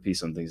piece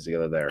some things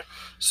together there.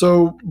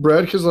 So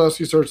Brad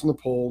Keselowski starts in the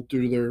pole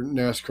due to their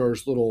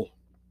NASCAR's little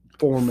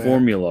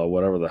formula,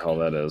 whatever the hell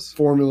that is.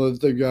 Formula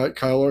that they've got: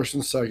 Kyle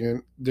Larson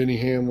second, Denny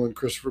Hamlin,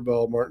 Christopher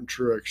Bell, Martin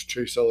Truex,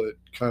 Chase Elliott,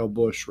 Kyle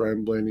Busch,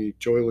 Ryan Blaney,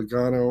 Joey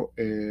Logano,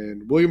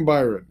 and William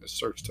Byron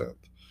starts 10th.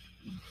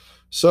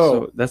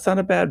 So that's not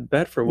a bad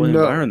bet for William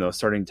Byron though,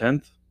 starting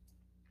 10th.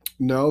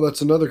 No,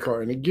 that's another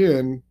car, and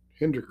again,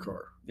 Hendrick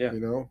car. Yeah,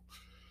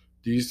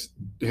 these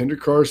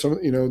Hendrick cars.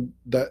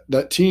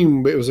 That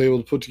team was able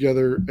to put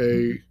together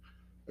a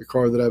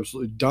car that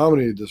absolutely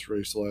dominated this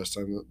race the last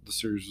time that the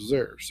series was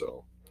there.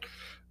 So,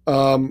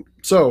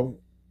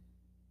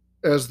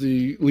 as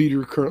the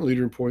current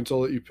leader in points, I'll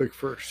let you pick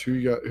first. Who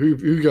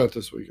you got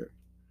this weekend?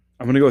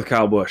 I'm going to go with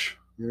Kyle Busch.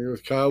 You're going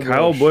to go with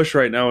Kyle Busch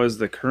right now is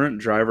the current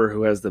driver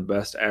who has the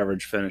best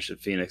average finish at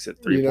Phoenix at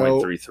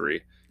 3.33.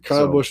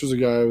 Kyle Busch was a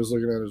guy I was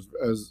looking at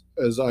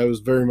as I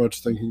was very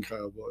much thinking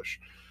Kyle Busch.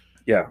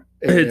 Yeah,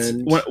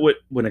 and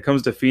when it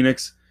comes to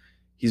Phoenix,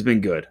 he's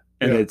been good,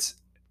 and it's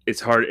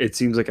hard. It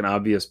seems like an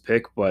obvious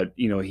pick, but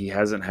he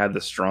hasn't had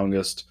the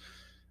strongest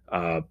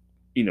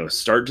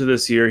start to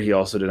this year. He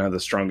also didn't have the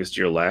strongest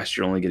year last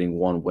year, only getting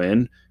one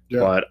win. Yeah.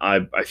 But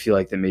I feel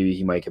like that maybe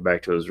he might get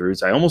back to his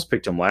roots. I almost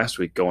picked him last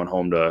week going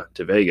home to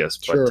Vegas,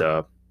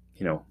 but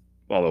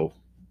although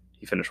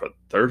he finished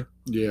third?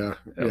 Yeah.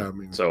 I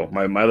mean, so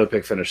my other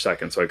pick finished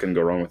second, so I couldn't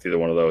go wrong with either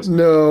one of those.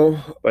 No,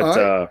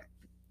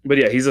 but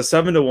yeah, he's a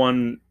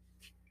 7-1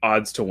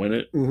 odds to win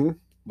it. Mm-hmm.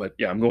 But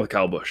yeah, I'm going with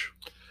Kyle Busch.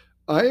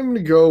 I am going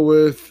to go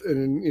with,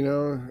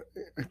 and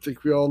I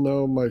think we all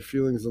know my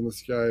feelings on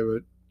this guy,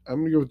 but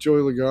I'm going to go with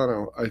Joey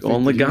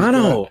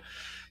Logano.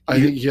 I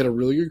think he had a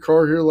really good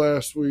car here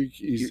last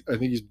week. I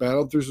think he's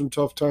battled through some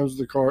tough times with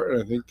the car,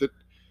 and I think that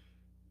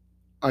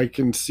I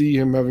can see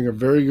him having a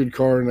very good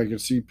car, and I can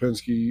see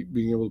Penske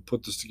being able to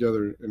put this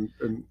together. And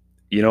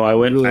I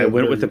went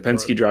with the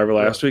Penske driver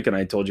last week, and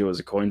I told you it was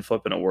a coin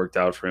flip, and it worked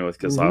out for me with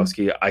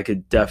Keselowski. Mm-hmm. I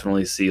could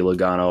definitely see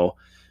Logano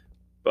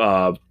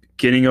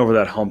getting over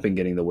that hump and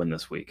getting the win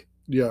this week.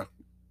 Yeah,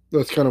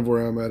 that's kind of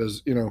where I'm at. I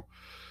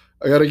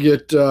got to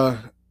get.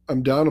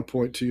 I'm down a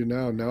point to you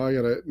now. Now I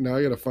gotta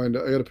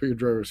pick a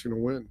driver that's gonna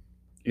win.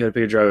 You gotta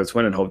pick a driver that's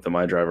winning and hope that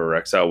my driver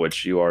wrecks out,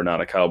 which you are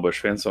not a Kyle Busch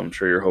fan, so I'm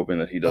sure you're hoping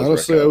that he does.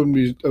 Honestly, wreck out. I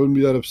wouldn't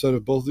be that upset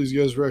if both these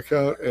guys wreck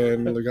out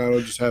and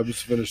Logano just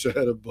happens to finish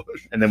ahead of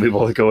Busch. And then we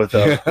both go with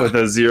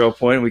a 0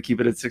 point and we keep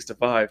it at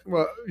 6-5.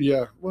 Well,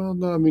 yeah. Well,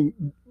 no, I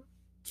mean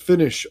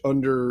finish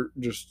under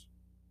just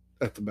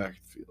at the back of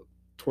the field.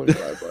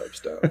 25 laps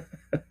down.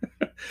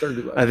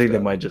 30 laps I think down.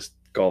 They might just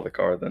call the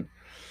car then.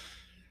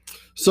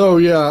 So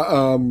Joey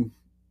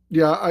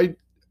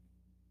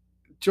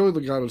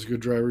Logano's a good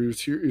driver.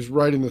 He's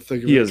right in the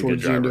thick of it. He is a good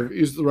driver.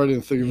 He's right in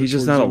the thick of it. He's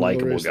just not a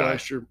likable guy.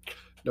 Last year.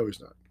 No,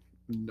 he's not.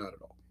 Not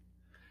at all.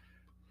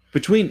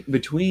 Between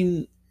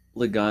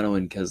Logano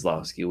and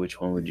Keselowski,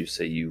 which one would you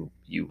say you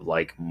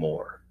like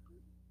more?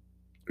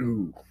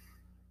 Ooh.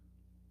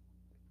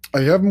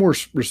 I have more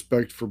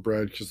respect for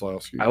Brad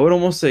Keselowski. I would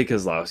almost say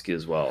Keselowski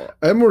as well.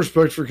 I have more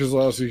respect for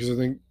Keselowski because I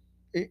think,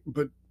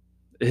 but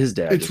his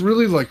dad. It's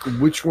really like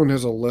which one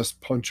has a less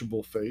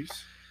punchable face.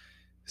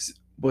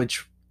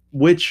 Which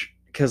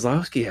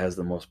Keselowski has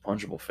the most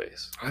punchable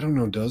face. I don't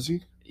know. Does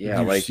he? Yeah,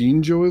 have you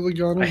seen Joey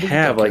Logano? I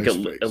have. Like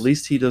at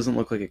least he doesn't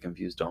look like a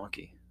confused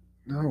donkey.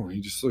 No,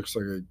 he just looks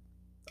like a.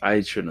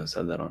 I shouldn't have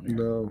said that on here.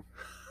 No,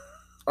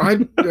 I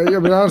mean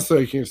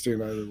honestly, I can't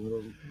stand either one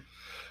of them.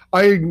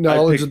 I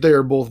acknowledge that they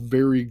are both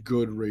very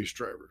good race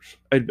drivers.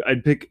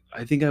 I'd pick.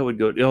 I think I would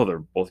go. They're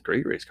both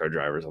great race car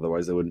drivers.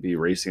 Otherwise, they wouldn't be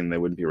racing. They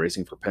wouldn't be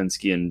racing for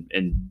Penske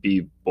and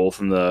be both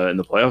in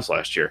the playoffs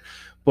last year.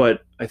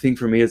 But I think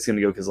for me, it's going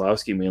to go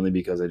Keselowski mainly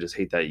because I just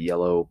hate that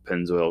yellow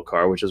Pennzoil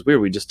car, which is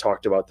weird. We just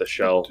talked about the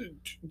shell.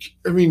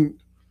 I mean,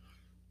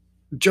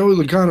 Joey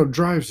Logano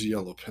drives a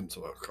yellow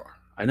Pennzoil car.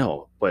 I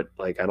know, but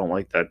like I don't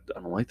like that.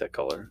 I don't like that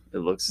color. It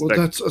looks. Well,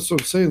 that's what I'm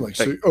saying. Like,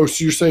 so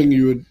you're saying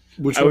you would.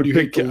 Which one do you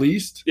hate the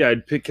least? Yeah,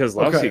 I'd pick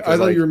Keselowski. Okay, I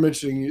thought you were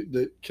mentioning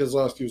that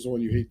Keselowski was the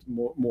one you hate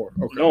more.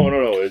 Okay.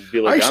 No. It'd be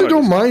like I actually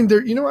don't mind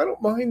there. I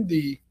don't mind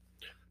the.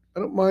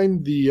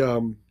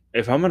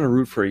 If I'm gonna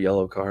root for a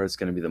yellow car, it's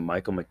gonna be the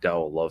Michael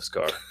McDowell Loves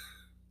car.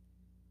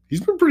 He's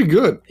been pretty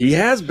good. He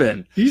has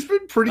been. He's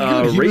been pretty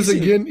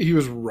good. He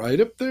was right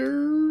up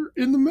there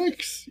in the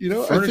mix.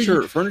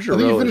 Furniture. I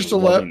think he finished a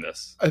lap.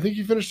 I think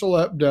he finished a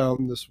lap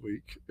down this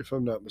week, if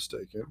I'm not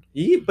mistaken.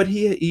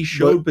 He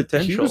showed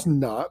potential. He was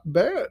not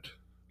bad.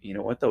 You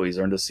know what though? He's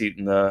earned a seat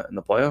in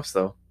the playoffs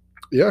though.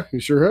 Yeah, he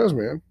sure has,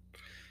 man.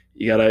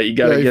 You gotta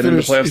get in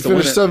the playoffs to win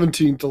it. He finished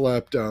 17th a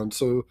lap down.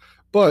 So,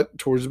 but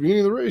towards the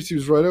beginning of the race, he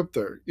was right up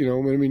there. I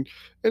mean,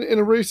 in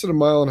a race at a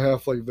mile and a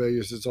half like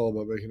Vegas, it's all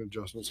about making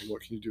adjustments and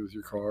what can you do with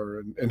your car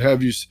and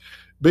have you.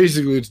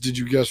 Basically, it's did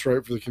you guess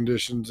right for the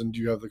conditions and do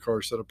you have the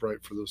car set up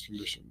right for those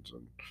conditions?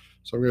 And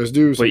some guys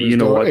do. But you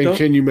know what? And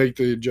can you make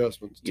the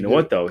adjustments? You know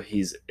what though?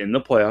 He's in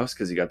the playoffs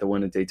because he got the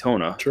win at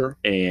Daytona. Sure.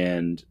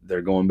 And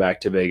they're going back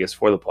to Vegas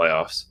for the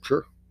playoffs.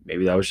 Sure.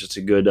 Maybe that was just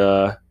a good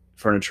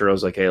furniture. I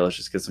was like, hey, let's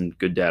just get some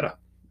good data.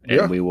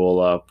 And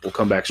we'll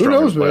come back stronger.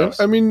 Who knows, man?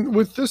 I mean,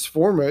 with this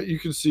format, you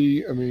can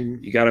see. I mean,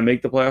 you got to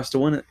make the playoffs to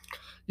win it.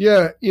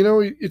 Yeah,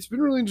 it's been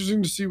really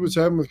interesting to see what's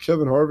happened with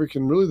Kevin Harvick,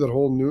 and really that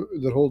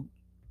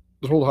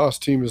whole Haas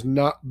team has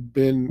not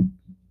been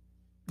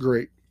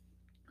great.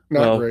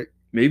 Not great.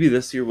 Maybe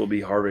this year will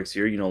be Harvick's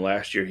year.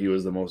 Last year he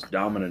was the most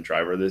dominant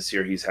driver. This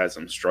year he's had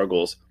some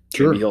struggles.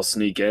 Sure. Maybe he'll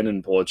sneak in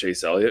and pull a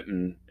Chase Elliott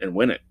and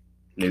win it.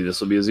 Maybe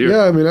this will be his year.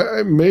 Yeah, I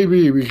mean,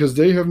 maybe because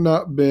they have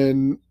not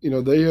been.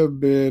 They have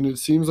been. It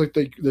seems like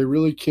they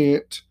really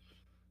can't.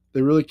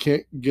 They really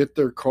can't get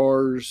their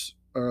cars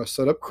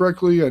set up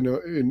correctly. I know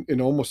in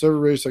almost every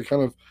race,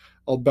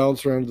 I'll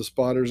bounce around to the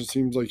spotters. It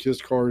seems like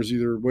his car is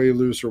either way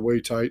loose or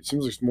way tight. It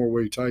seems like it's more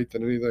way tight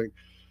than anything.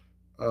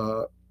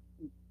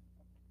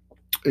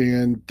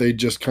 And they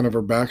just kind of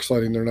are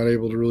backsliding. They're not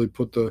able to really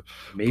put the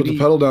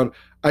pedal down.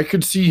 I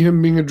could see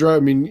him being a driver. I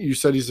mean, you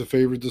said he's a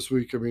favorite this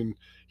week. I mean,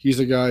 he's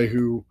a guy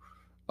who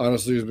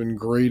honestly has been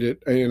great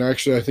at. And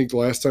actually, I think the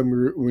last time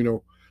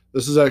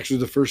this is actually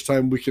the first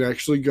time we can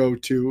actually go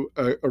to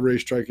a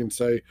racetrack and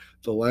say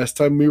the last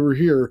time we were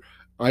here,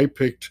 I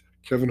picked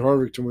Kevin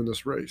Harvick to win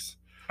this race.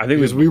 I think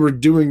because we were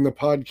doing the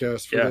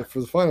podcast for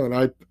the final, and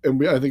I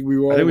think we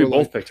all. I think we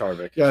both picked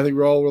Harvick. Yeah, I think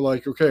we all were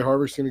like, okay,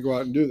 Harvick's going to go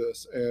out and do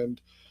this, and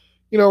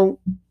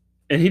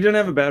and he didn't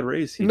have a bad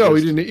race. He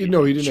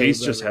didn't. Chase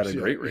just had a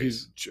great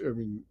race.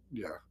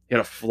 He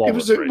had a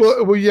flawless race.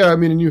 Well, yeah. I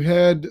mean, and you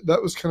had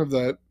that was kind of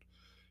that.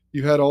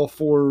 You had all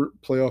four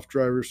playoff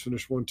drivers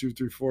finish 1, 2,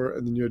 3, 4,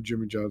 and then you had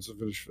Jimmy Johnson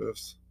finish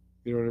 5th.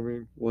 You know what I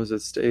mean? Was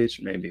it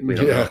staged? Maybe we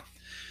don't know.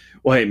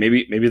 Well, hey,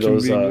 maybe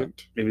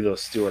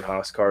those Stewart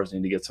Haas cars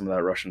need to get some of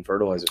that Russian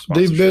fertilizer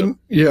sponsorship. They've been,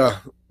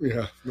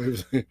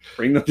 maybe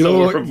bring them get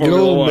a from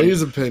little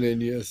Mazepin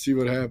in you, see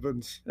what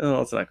happens. Oh,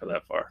 let's not go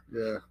that far.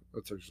 Yeah,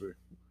 that's actually.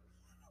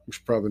 We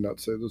should probably not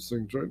say those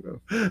things right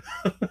now.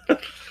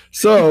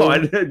 So I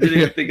didn't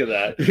even think of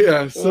that.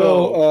 Yeah.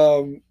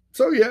 So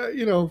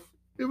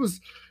it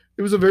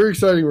was a very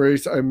exciting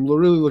race. I'm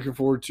really looking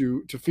forward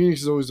to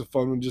Phoenix. Is always a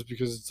fun one just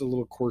because it's a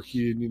little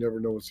quirky and you never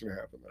know what's going to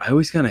happen there. I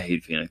always kind of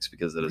hate Phoenix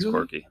because it is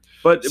quirky.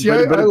 But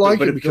I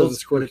like it because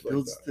it's quirky.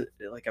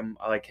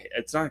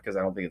 It's not because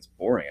I don't think it's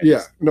boring.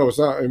 No, it's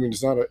not. I mean,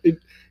 it's not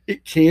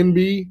it can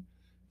be.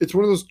 It's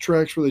one of those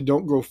tracks where they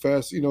don't go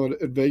fast.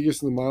 At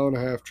Vegas and the mile and a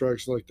half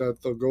tracks like that,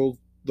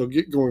 they'll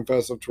get going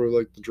fast enough to where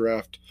like the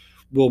draft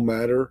will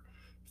matter.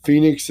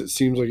 Phoenix, it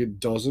seems like it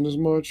doesn't as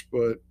much,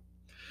 but.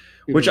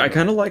 Which I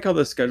kind of like how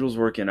the schedule's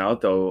working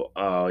out, though.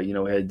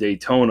 We had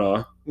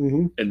Daytona,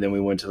 and then we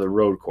went to the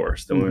road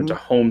course. Then we went to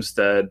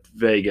Homestead,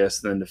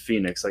 Vegas, and then to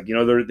Phoenix.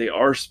 They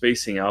are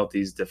spacing out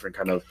these different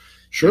kind of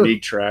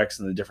unique tracks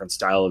and the different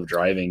style of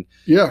driving.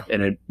 Yeah.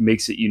 And it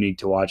makes it unique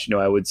to watch.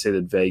 I would say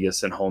that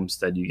Vegas and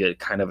Homestead, you get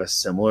kind of a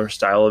similar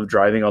style of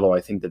driving, although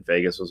I think that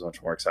Vegas was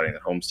much more exciting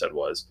than Homestead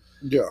was.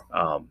 Yeah.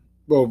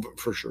 Well,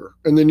 for sure.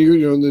 And then you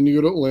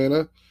go to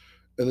Atlanta.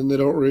 and then they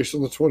don't race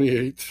on the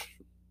 28th,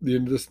 the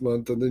end of this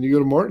month, and then you go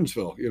to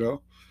Martinsville.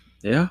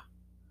 Yeah.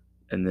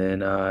 And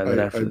then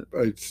after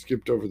I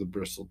skipped over the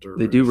Bristol Dirt.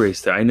 They do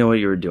race there. I know what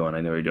you were doing.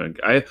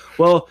 I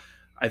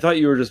I thought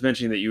you were just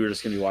mentioning that you were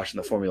just going to be watching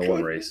the Formula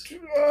One race.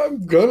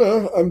 I'm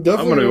definitely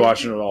going to be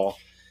watching it all.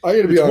 I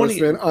got to be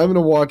honest, man. I'm going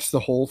to watch the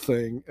whole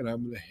thing, and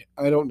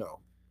I don't know.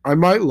 I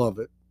might love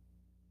it.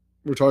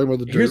 We're talking about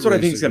the dirt race. Here's what I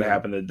think is going to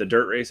happen. The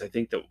dirt race, I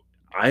think that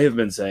I have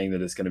been saying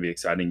that it's going to be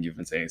exciting. You've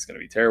been saying it's going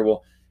to be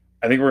terrible.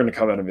 I think we're going to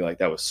come out and be like,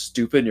 that was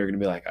stupid. And you're going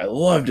to be like, I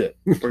loved it.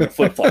 We're going to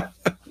flip-flop.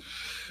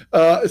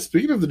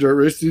 Speaking of the dirt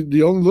race,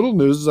 the only little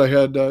news is I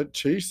had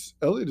Chase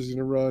Elliott is going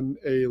to run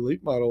a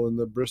late model in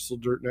the Bristol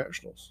Dirt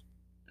Nationals.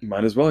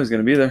 Might as well. He's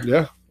going to be there.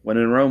 Yeah. When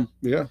in Rome.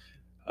 Yeah.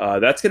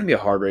 That's going to be a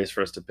hard race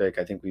for us to pick.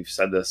 I think we've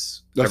said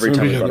this every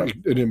time. That's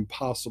an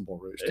impossible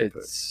race to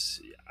pick.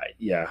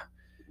 Yeah.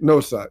 No,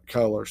 it's not.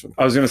 Kyle Larson.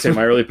 I was going to say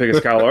my early pick is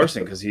Kyle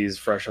Larson because he's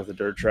fresh off the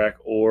dirt track.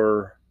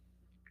 I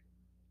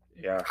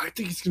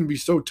think it's going to be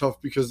so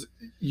tough because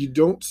you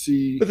don't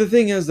see. But the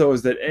thing is, though,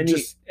 is that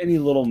any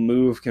little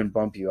move can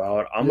bump you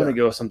out. I'm going to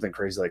go something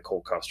crazy like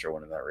Cole Custer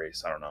winning that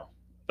race. I don't know.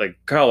 Like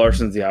Kyle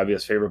Larson's the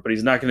obvious favorite, but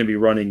he's not going to be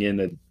running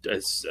in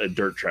a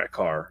dirt track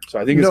car. So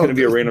I think it's going to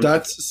be a random. I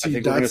think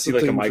we're going to see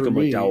like a Michael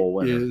McDowell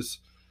winner. Is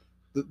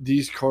that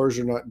these cars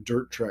are not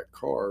dirt track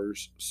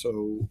cars,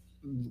 so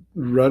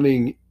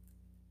running.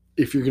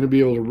 If you're going to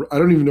be able to, I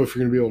don't even know if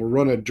you're going to be able to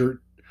run a dirt.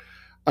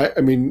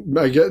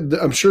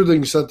 I'm sure they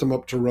can set them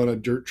up to run a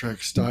dirt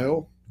track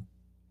style,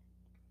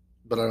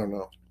 but I don't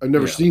know. I've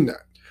never seen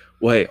that.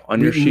 Wait,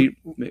 on your sheet,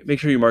 make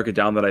sure you mark it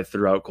down that I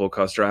threw out Cole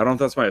Custer. I don't know if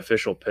that's my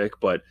official pick,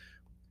 but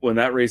when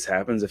that race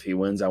happens, if he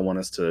wins, I want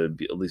us to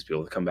at least be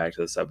able to come back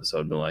to this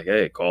episode and be like,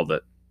 hey, called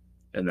it.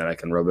 And then I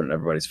can rub it in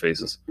everybody's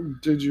faces.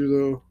 Did you,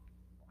 though?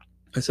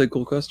 I said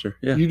Cole Custer,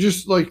 yeah. You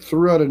just,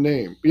 threw out a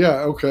name. Yeah,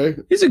 okay.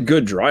 He's a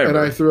good driver. And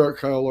I threw out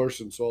Kyle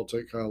Larson, so I'll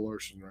take Kyle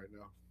Larson right now.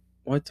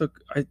 Well,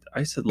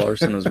 I said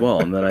Larson as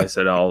well, and then I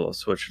said I'll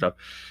switch it up.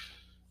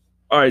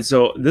 All right,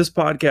 so this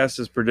podcast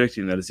is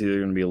predicting that it's either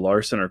going to be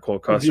Larson or Cole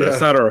Custer.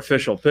 That's not our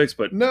official picks,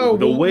 but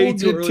the way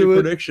too early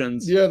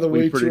predictions. Yeah, the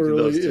way too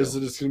early is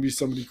that it's going to be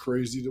somebody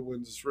crazy that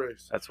wins this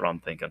race. That's what I'm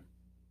thinking.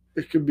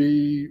 It could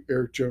be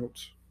Eric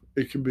Jones.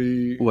 It could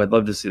be. Oh, I'd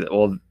love to see that.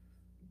 Well,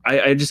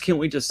 I just can't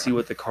wait to see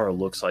what the car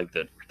looks like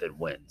that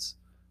wins.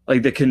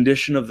 Like the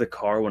condition of the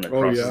car when it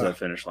crosses that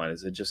finish line.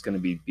 Is it just going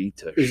to be beat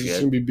to shit? Is it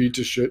going to be beat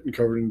to shit and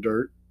covered in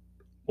dirt?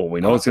 Well,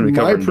 we know it's going to be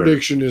covered in dirt. My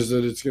prediction is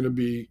that it's going to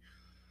be.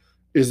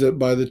 Is that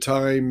by the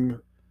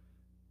time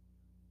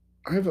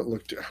I haven't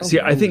looked at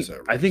I think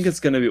it's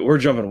going to be we're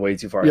jumping way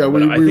too far. Yeah,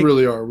 we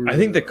really are. I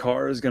think the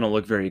car is going to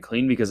look very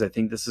clean because I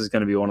think this is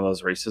going to be one of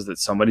those races that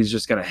somebody's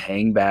just going to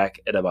hang back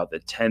at about the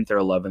 10th or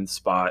 11th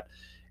spot.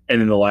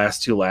 And in the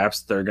last two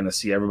laps, they're going to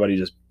see everybody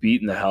just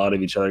beating the hell out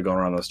of each other going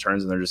around those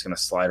turns, and they're just going to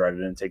slide right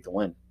in and take the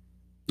win.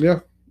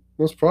 Yeah,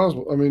 that's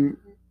possible. I mean,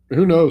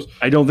 who knows?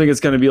 I don't think it's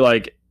going to be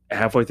like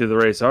halfway through the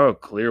race,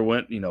 clear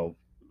win,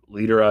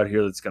 leader out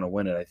here that's going to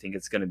win it. I think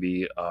it's going to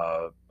be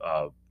a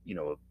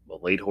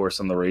late horse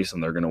in the race,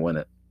 and they're going to win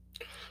it.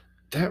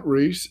 That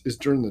race is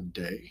during the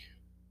day.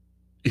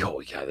 Oh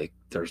yeah,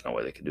 there's no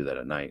way they can do that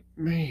at night.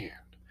 Man,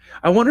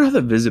 I wonder how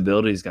the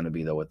visibility is going to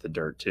be though with the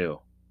dirt too.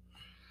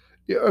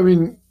 Yeah, I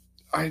mean,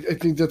 I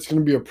think that's going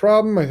to be a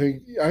problem. I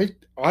think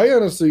I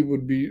honestly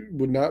would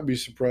not be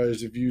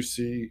surprised if you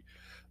see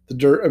the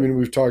dirt. I mean,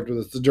 we've talked about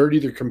this. The dirt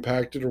either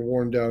compacted or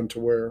worn down to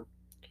where.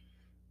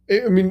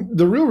 I mean,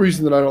 the real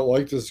reason that I don't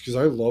like this is because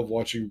I love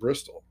watching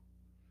Bristol.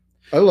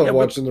 I love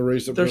watching the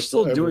race at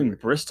Bristol. They're still doing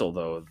Bristol,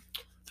 though.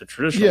 The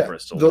traditional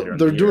Bristol.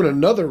 They're doing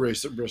another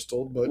race at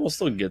Bristol, but we'll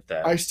still get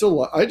that. I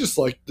just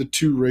like the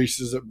two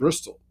races at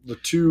Bristol. The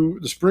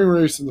spring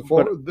race and the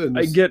fall.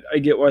 I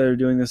get why they're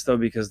doing this, though,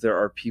 because there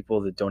are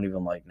people that don't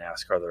even like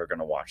NASCAR that are going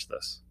to watch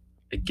this.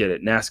 I get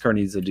it. NASCAR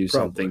needs to do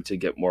something to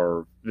get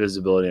more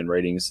visibility and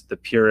ratings. The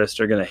purists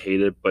are going to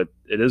hate it, but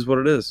it is what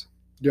it is.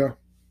 Yeah.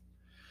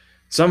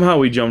 Somehow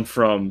we jumped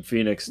from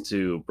Phoenix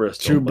to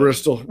Bristol.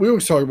 Bristol. We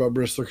always talk about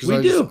Bristol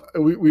because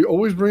we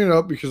always bring it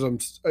up because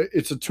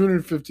it's a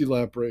 250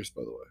 lap race,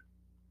 by the way.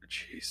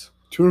 Jeez.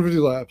 250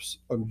 laps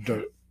on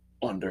dirt.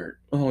 On dirt.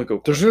 Oh,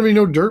 there's going to be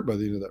no dirt by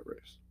the end of that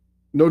race.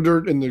 No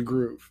dirt in the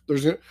groove.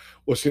 What's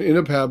going to end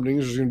up happening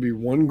is there's going to be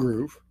one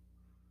groove.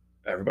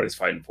 Everybody's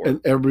fighting for it.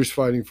 And everybody's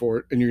fighting for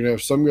it. And you're going to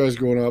have some guys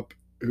going up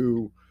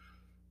who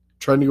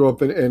trying to go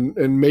up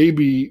and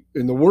maybe,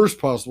 and the worst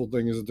possible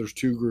thing is that there's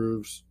two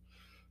grooves.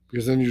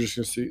 Because then you're just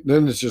going to see,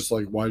 then it's just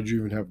like, why did you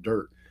even have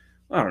dirt?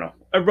 I don't know.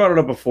 I brought it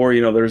up before.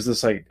 There's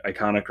this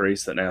iconic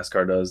race that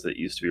NASCAR does that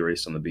used to be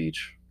raced on the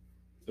beach.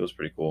 It was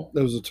pretty cool.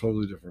 That was a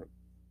totally different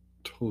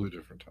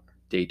time.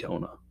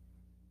 Daytona.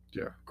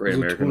 Yeah. Great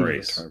American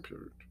race. Time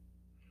period.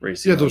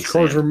 Racing. Yeah, those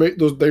cars were made,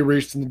 they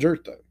raced in the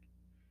dirt then.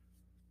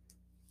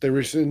 They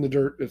raced in the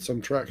dirt at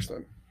some tracks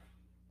then.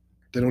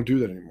 They don't do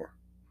that anymore.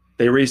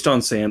 They raced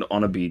on sand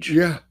on a beach.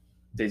 Yeah.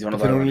 Daytona.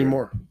 They don't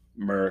anymore.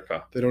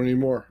 America. They don't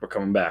anymore. We're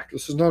coming back.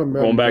 This is not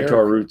America. Going back to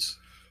our roots.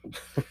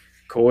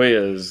 Coy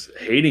is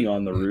hating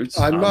on the Roots.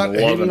 I'm not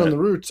hating loving on it. the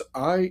Roots.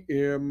 I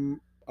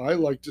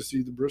like to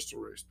see the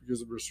Bristol race because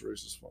the Bristol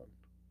race is fun.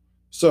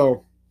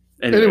 So,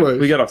 anyways,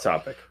 we got off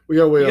topic. We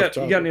got way off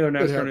topic. You got any other It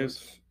NASCAR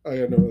happens.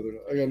 news?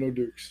 I got no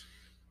Dukes.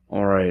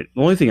 All right.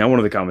 The only thing I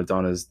wanted to comment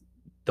on is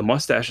the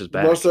mustache is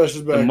back. The mustache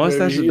is back. The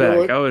mustache baby. is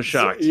back. I was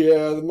shocked.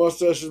 Yeah, the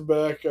mustache is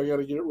back. I got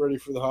to get it ready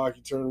for the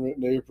hockey tournament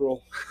in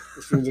April.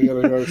 Which means I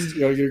got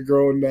to get it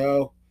growing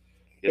now.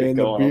 And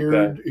the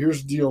beard,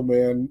 here's the deal,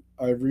 man.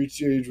 I've reached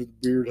the age where the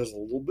beard has a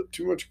little bit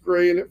too much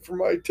gray in it for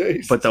my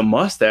taste. But the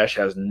mustache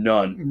has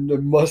none. The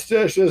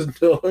mustache has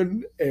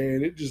none,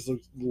 and it just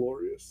looks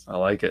glorious. I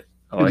like it.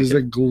 It is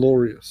a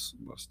glorious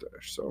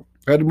mustache. So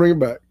I had to bring it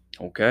back.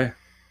 Okay.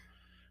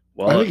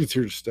 Well, I think it's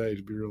here to stay,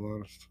 to be real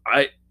honest.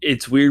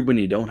 It's weird when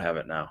you don't have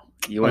it now.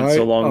 You went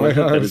so long with it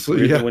that it's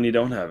weird when you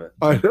don't have it.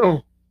 I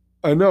know.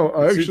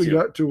 I actually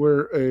got to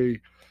where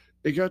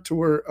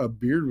a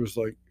beard was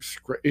like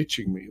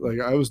itching me.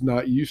 Like I was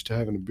not used to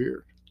having a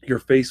beard. Your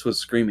face was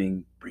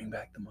screaming, "Bring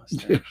back the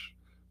mustache." Yeah.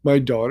 My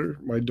daughter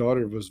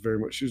was very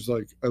much. She was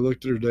like, I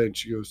looked at her today and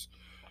she goes,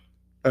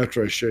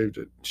 after I shaved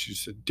it, she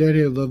said,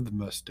 "Daddy, I love the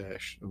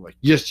mustache." I'm like,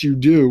 "Yes, you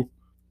do.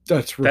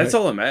 That's right." That's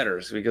all that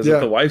matters because if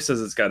the wife says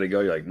it's got to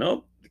go, you're like,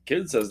 "Nope." The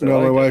kid says no.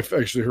 My wife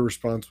actually, her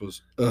response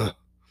was,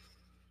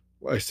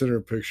 I sent her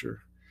a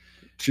picture.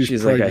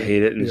 She's like, "I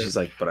hate it," and she's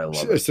like, "But I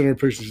love it." I sent her a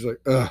picture. She's like,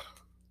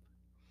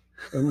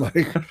 I'm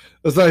like,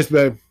 "That's nice,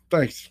 babe.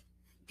 Thanks."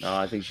 No,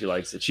 I think she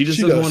likes it. She just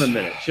doesn't want to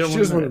admit it. She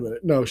doesn't want to admit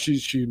it. No,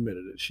 she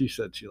admitted it. She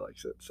said she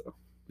likes it. So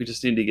we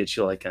just need to get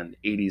you like an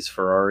 '80s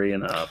Ferrari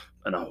and a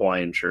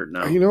Hawaiian shirt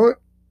now. You know what?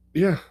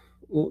 Yeah.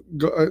 Well,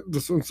 go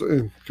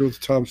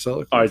with Tom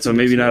Selleck. All right, so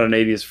maybe not an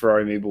 '80s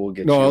Ferrari. Maybe we'll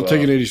get. No, I'll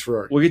take an '80s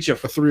Ferrari. We'll get you a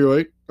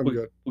 308. I'm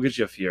good. We'll get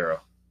you a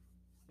Fiero.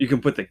 You can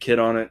put the kit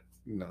on it.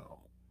 No.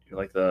 You're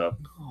like the.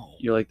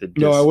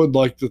 No, I would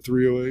like the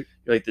 308.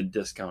 You're like the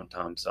discount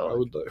Tom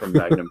Selleck from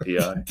Magnum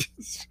PI.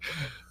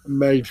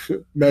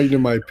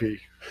 Magnum IP.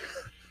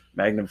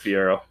 Magnum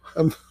Fiero.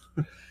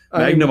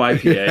 Magnum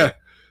IPA. Yeah,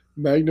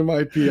 Magnum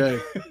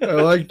IPA. I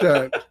like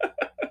that.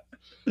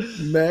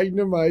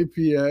 Magnum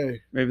IPA.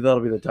 Maybe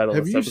that'll be the title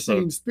of this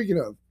episode. Speaking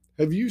of,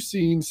 have you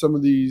seen some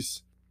of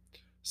these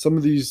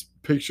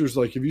pictures?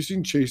 Like, have you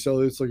seen Chase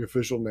Elliott's like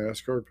official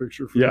NASCAR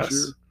picture from this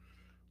year?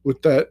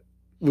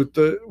 With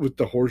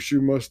the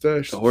horseshoe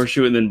mustache. The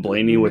horseshoe, and then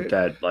Blaney with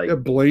that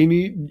like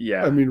Blaney.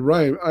 Yeah. I mean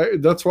Ryan.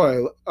 That's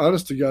why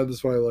honest to God,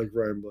 that's why I like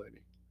Ryan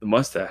Blaney. The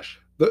mustache.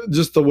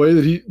 Just the way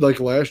that he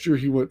last year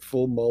he went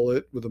full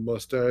mullet with a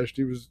mustache.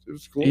 It was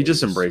cool. He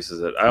just embraces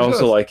it. I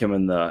also like him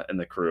in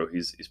the crew.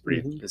 He's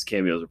pretty. Mm-hmm. His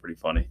cameos are pretty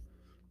funny.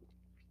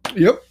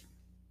 Yep.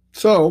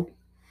 So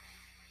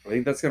I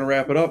think that's gonna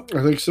wrap it up.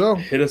 I think so.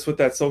 Hit us with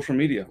that social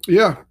media.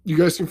 Yeah, you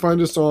guys can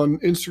find us on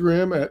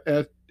Instagram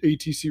at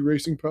ATC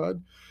Racing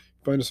Pod.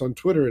 Find us on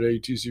Twitter at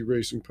ATC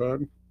Racing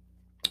Pod.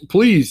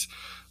 Please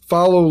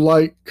follow,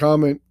 like,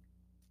 comment,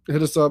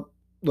 hit us up.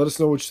 Let us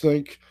know what you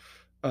think,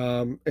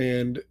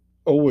 and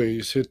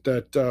always hit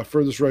that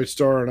furthest right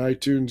star on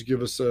iTunes.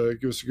 Give us a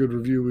good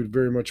review. We'd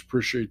very much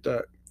appreciate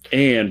that.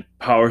 And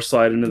power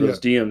slide into those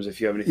DMs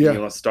if you have anything you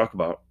want us to talk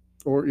about.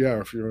 Or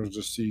if you want to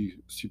just see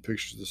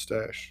pictures of the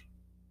stash.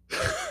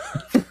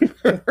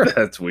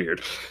 That's weird.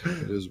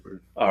 It is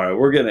weird. All right,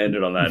 we're gonna end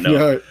it on that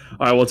note.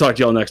 All right, we'll talk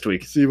to y'all next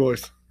week. See you,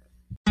 boys.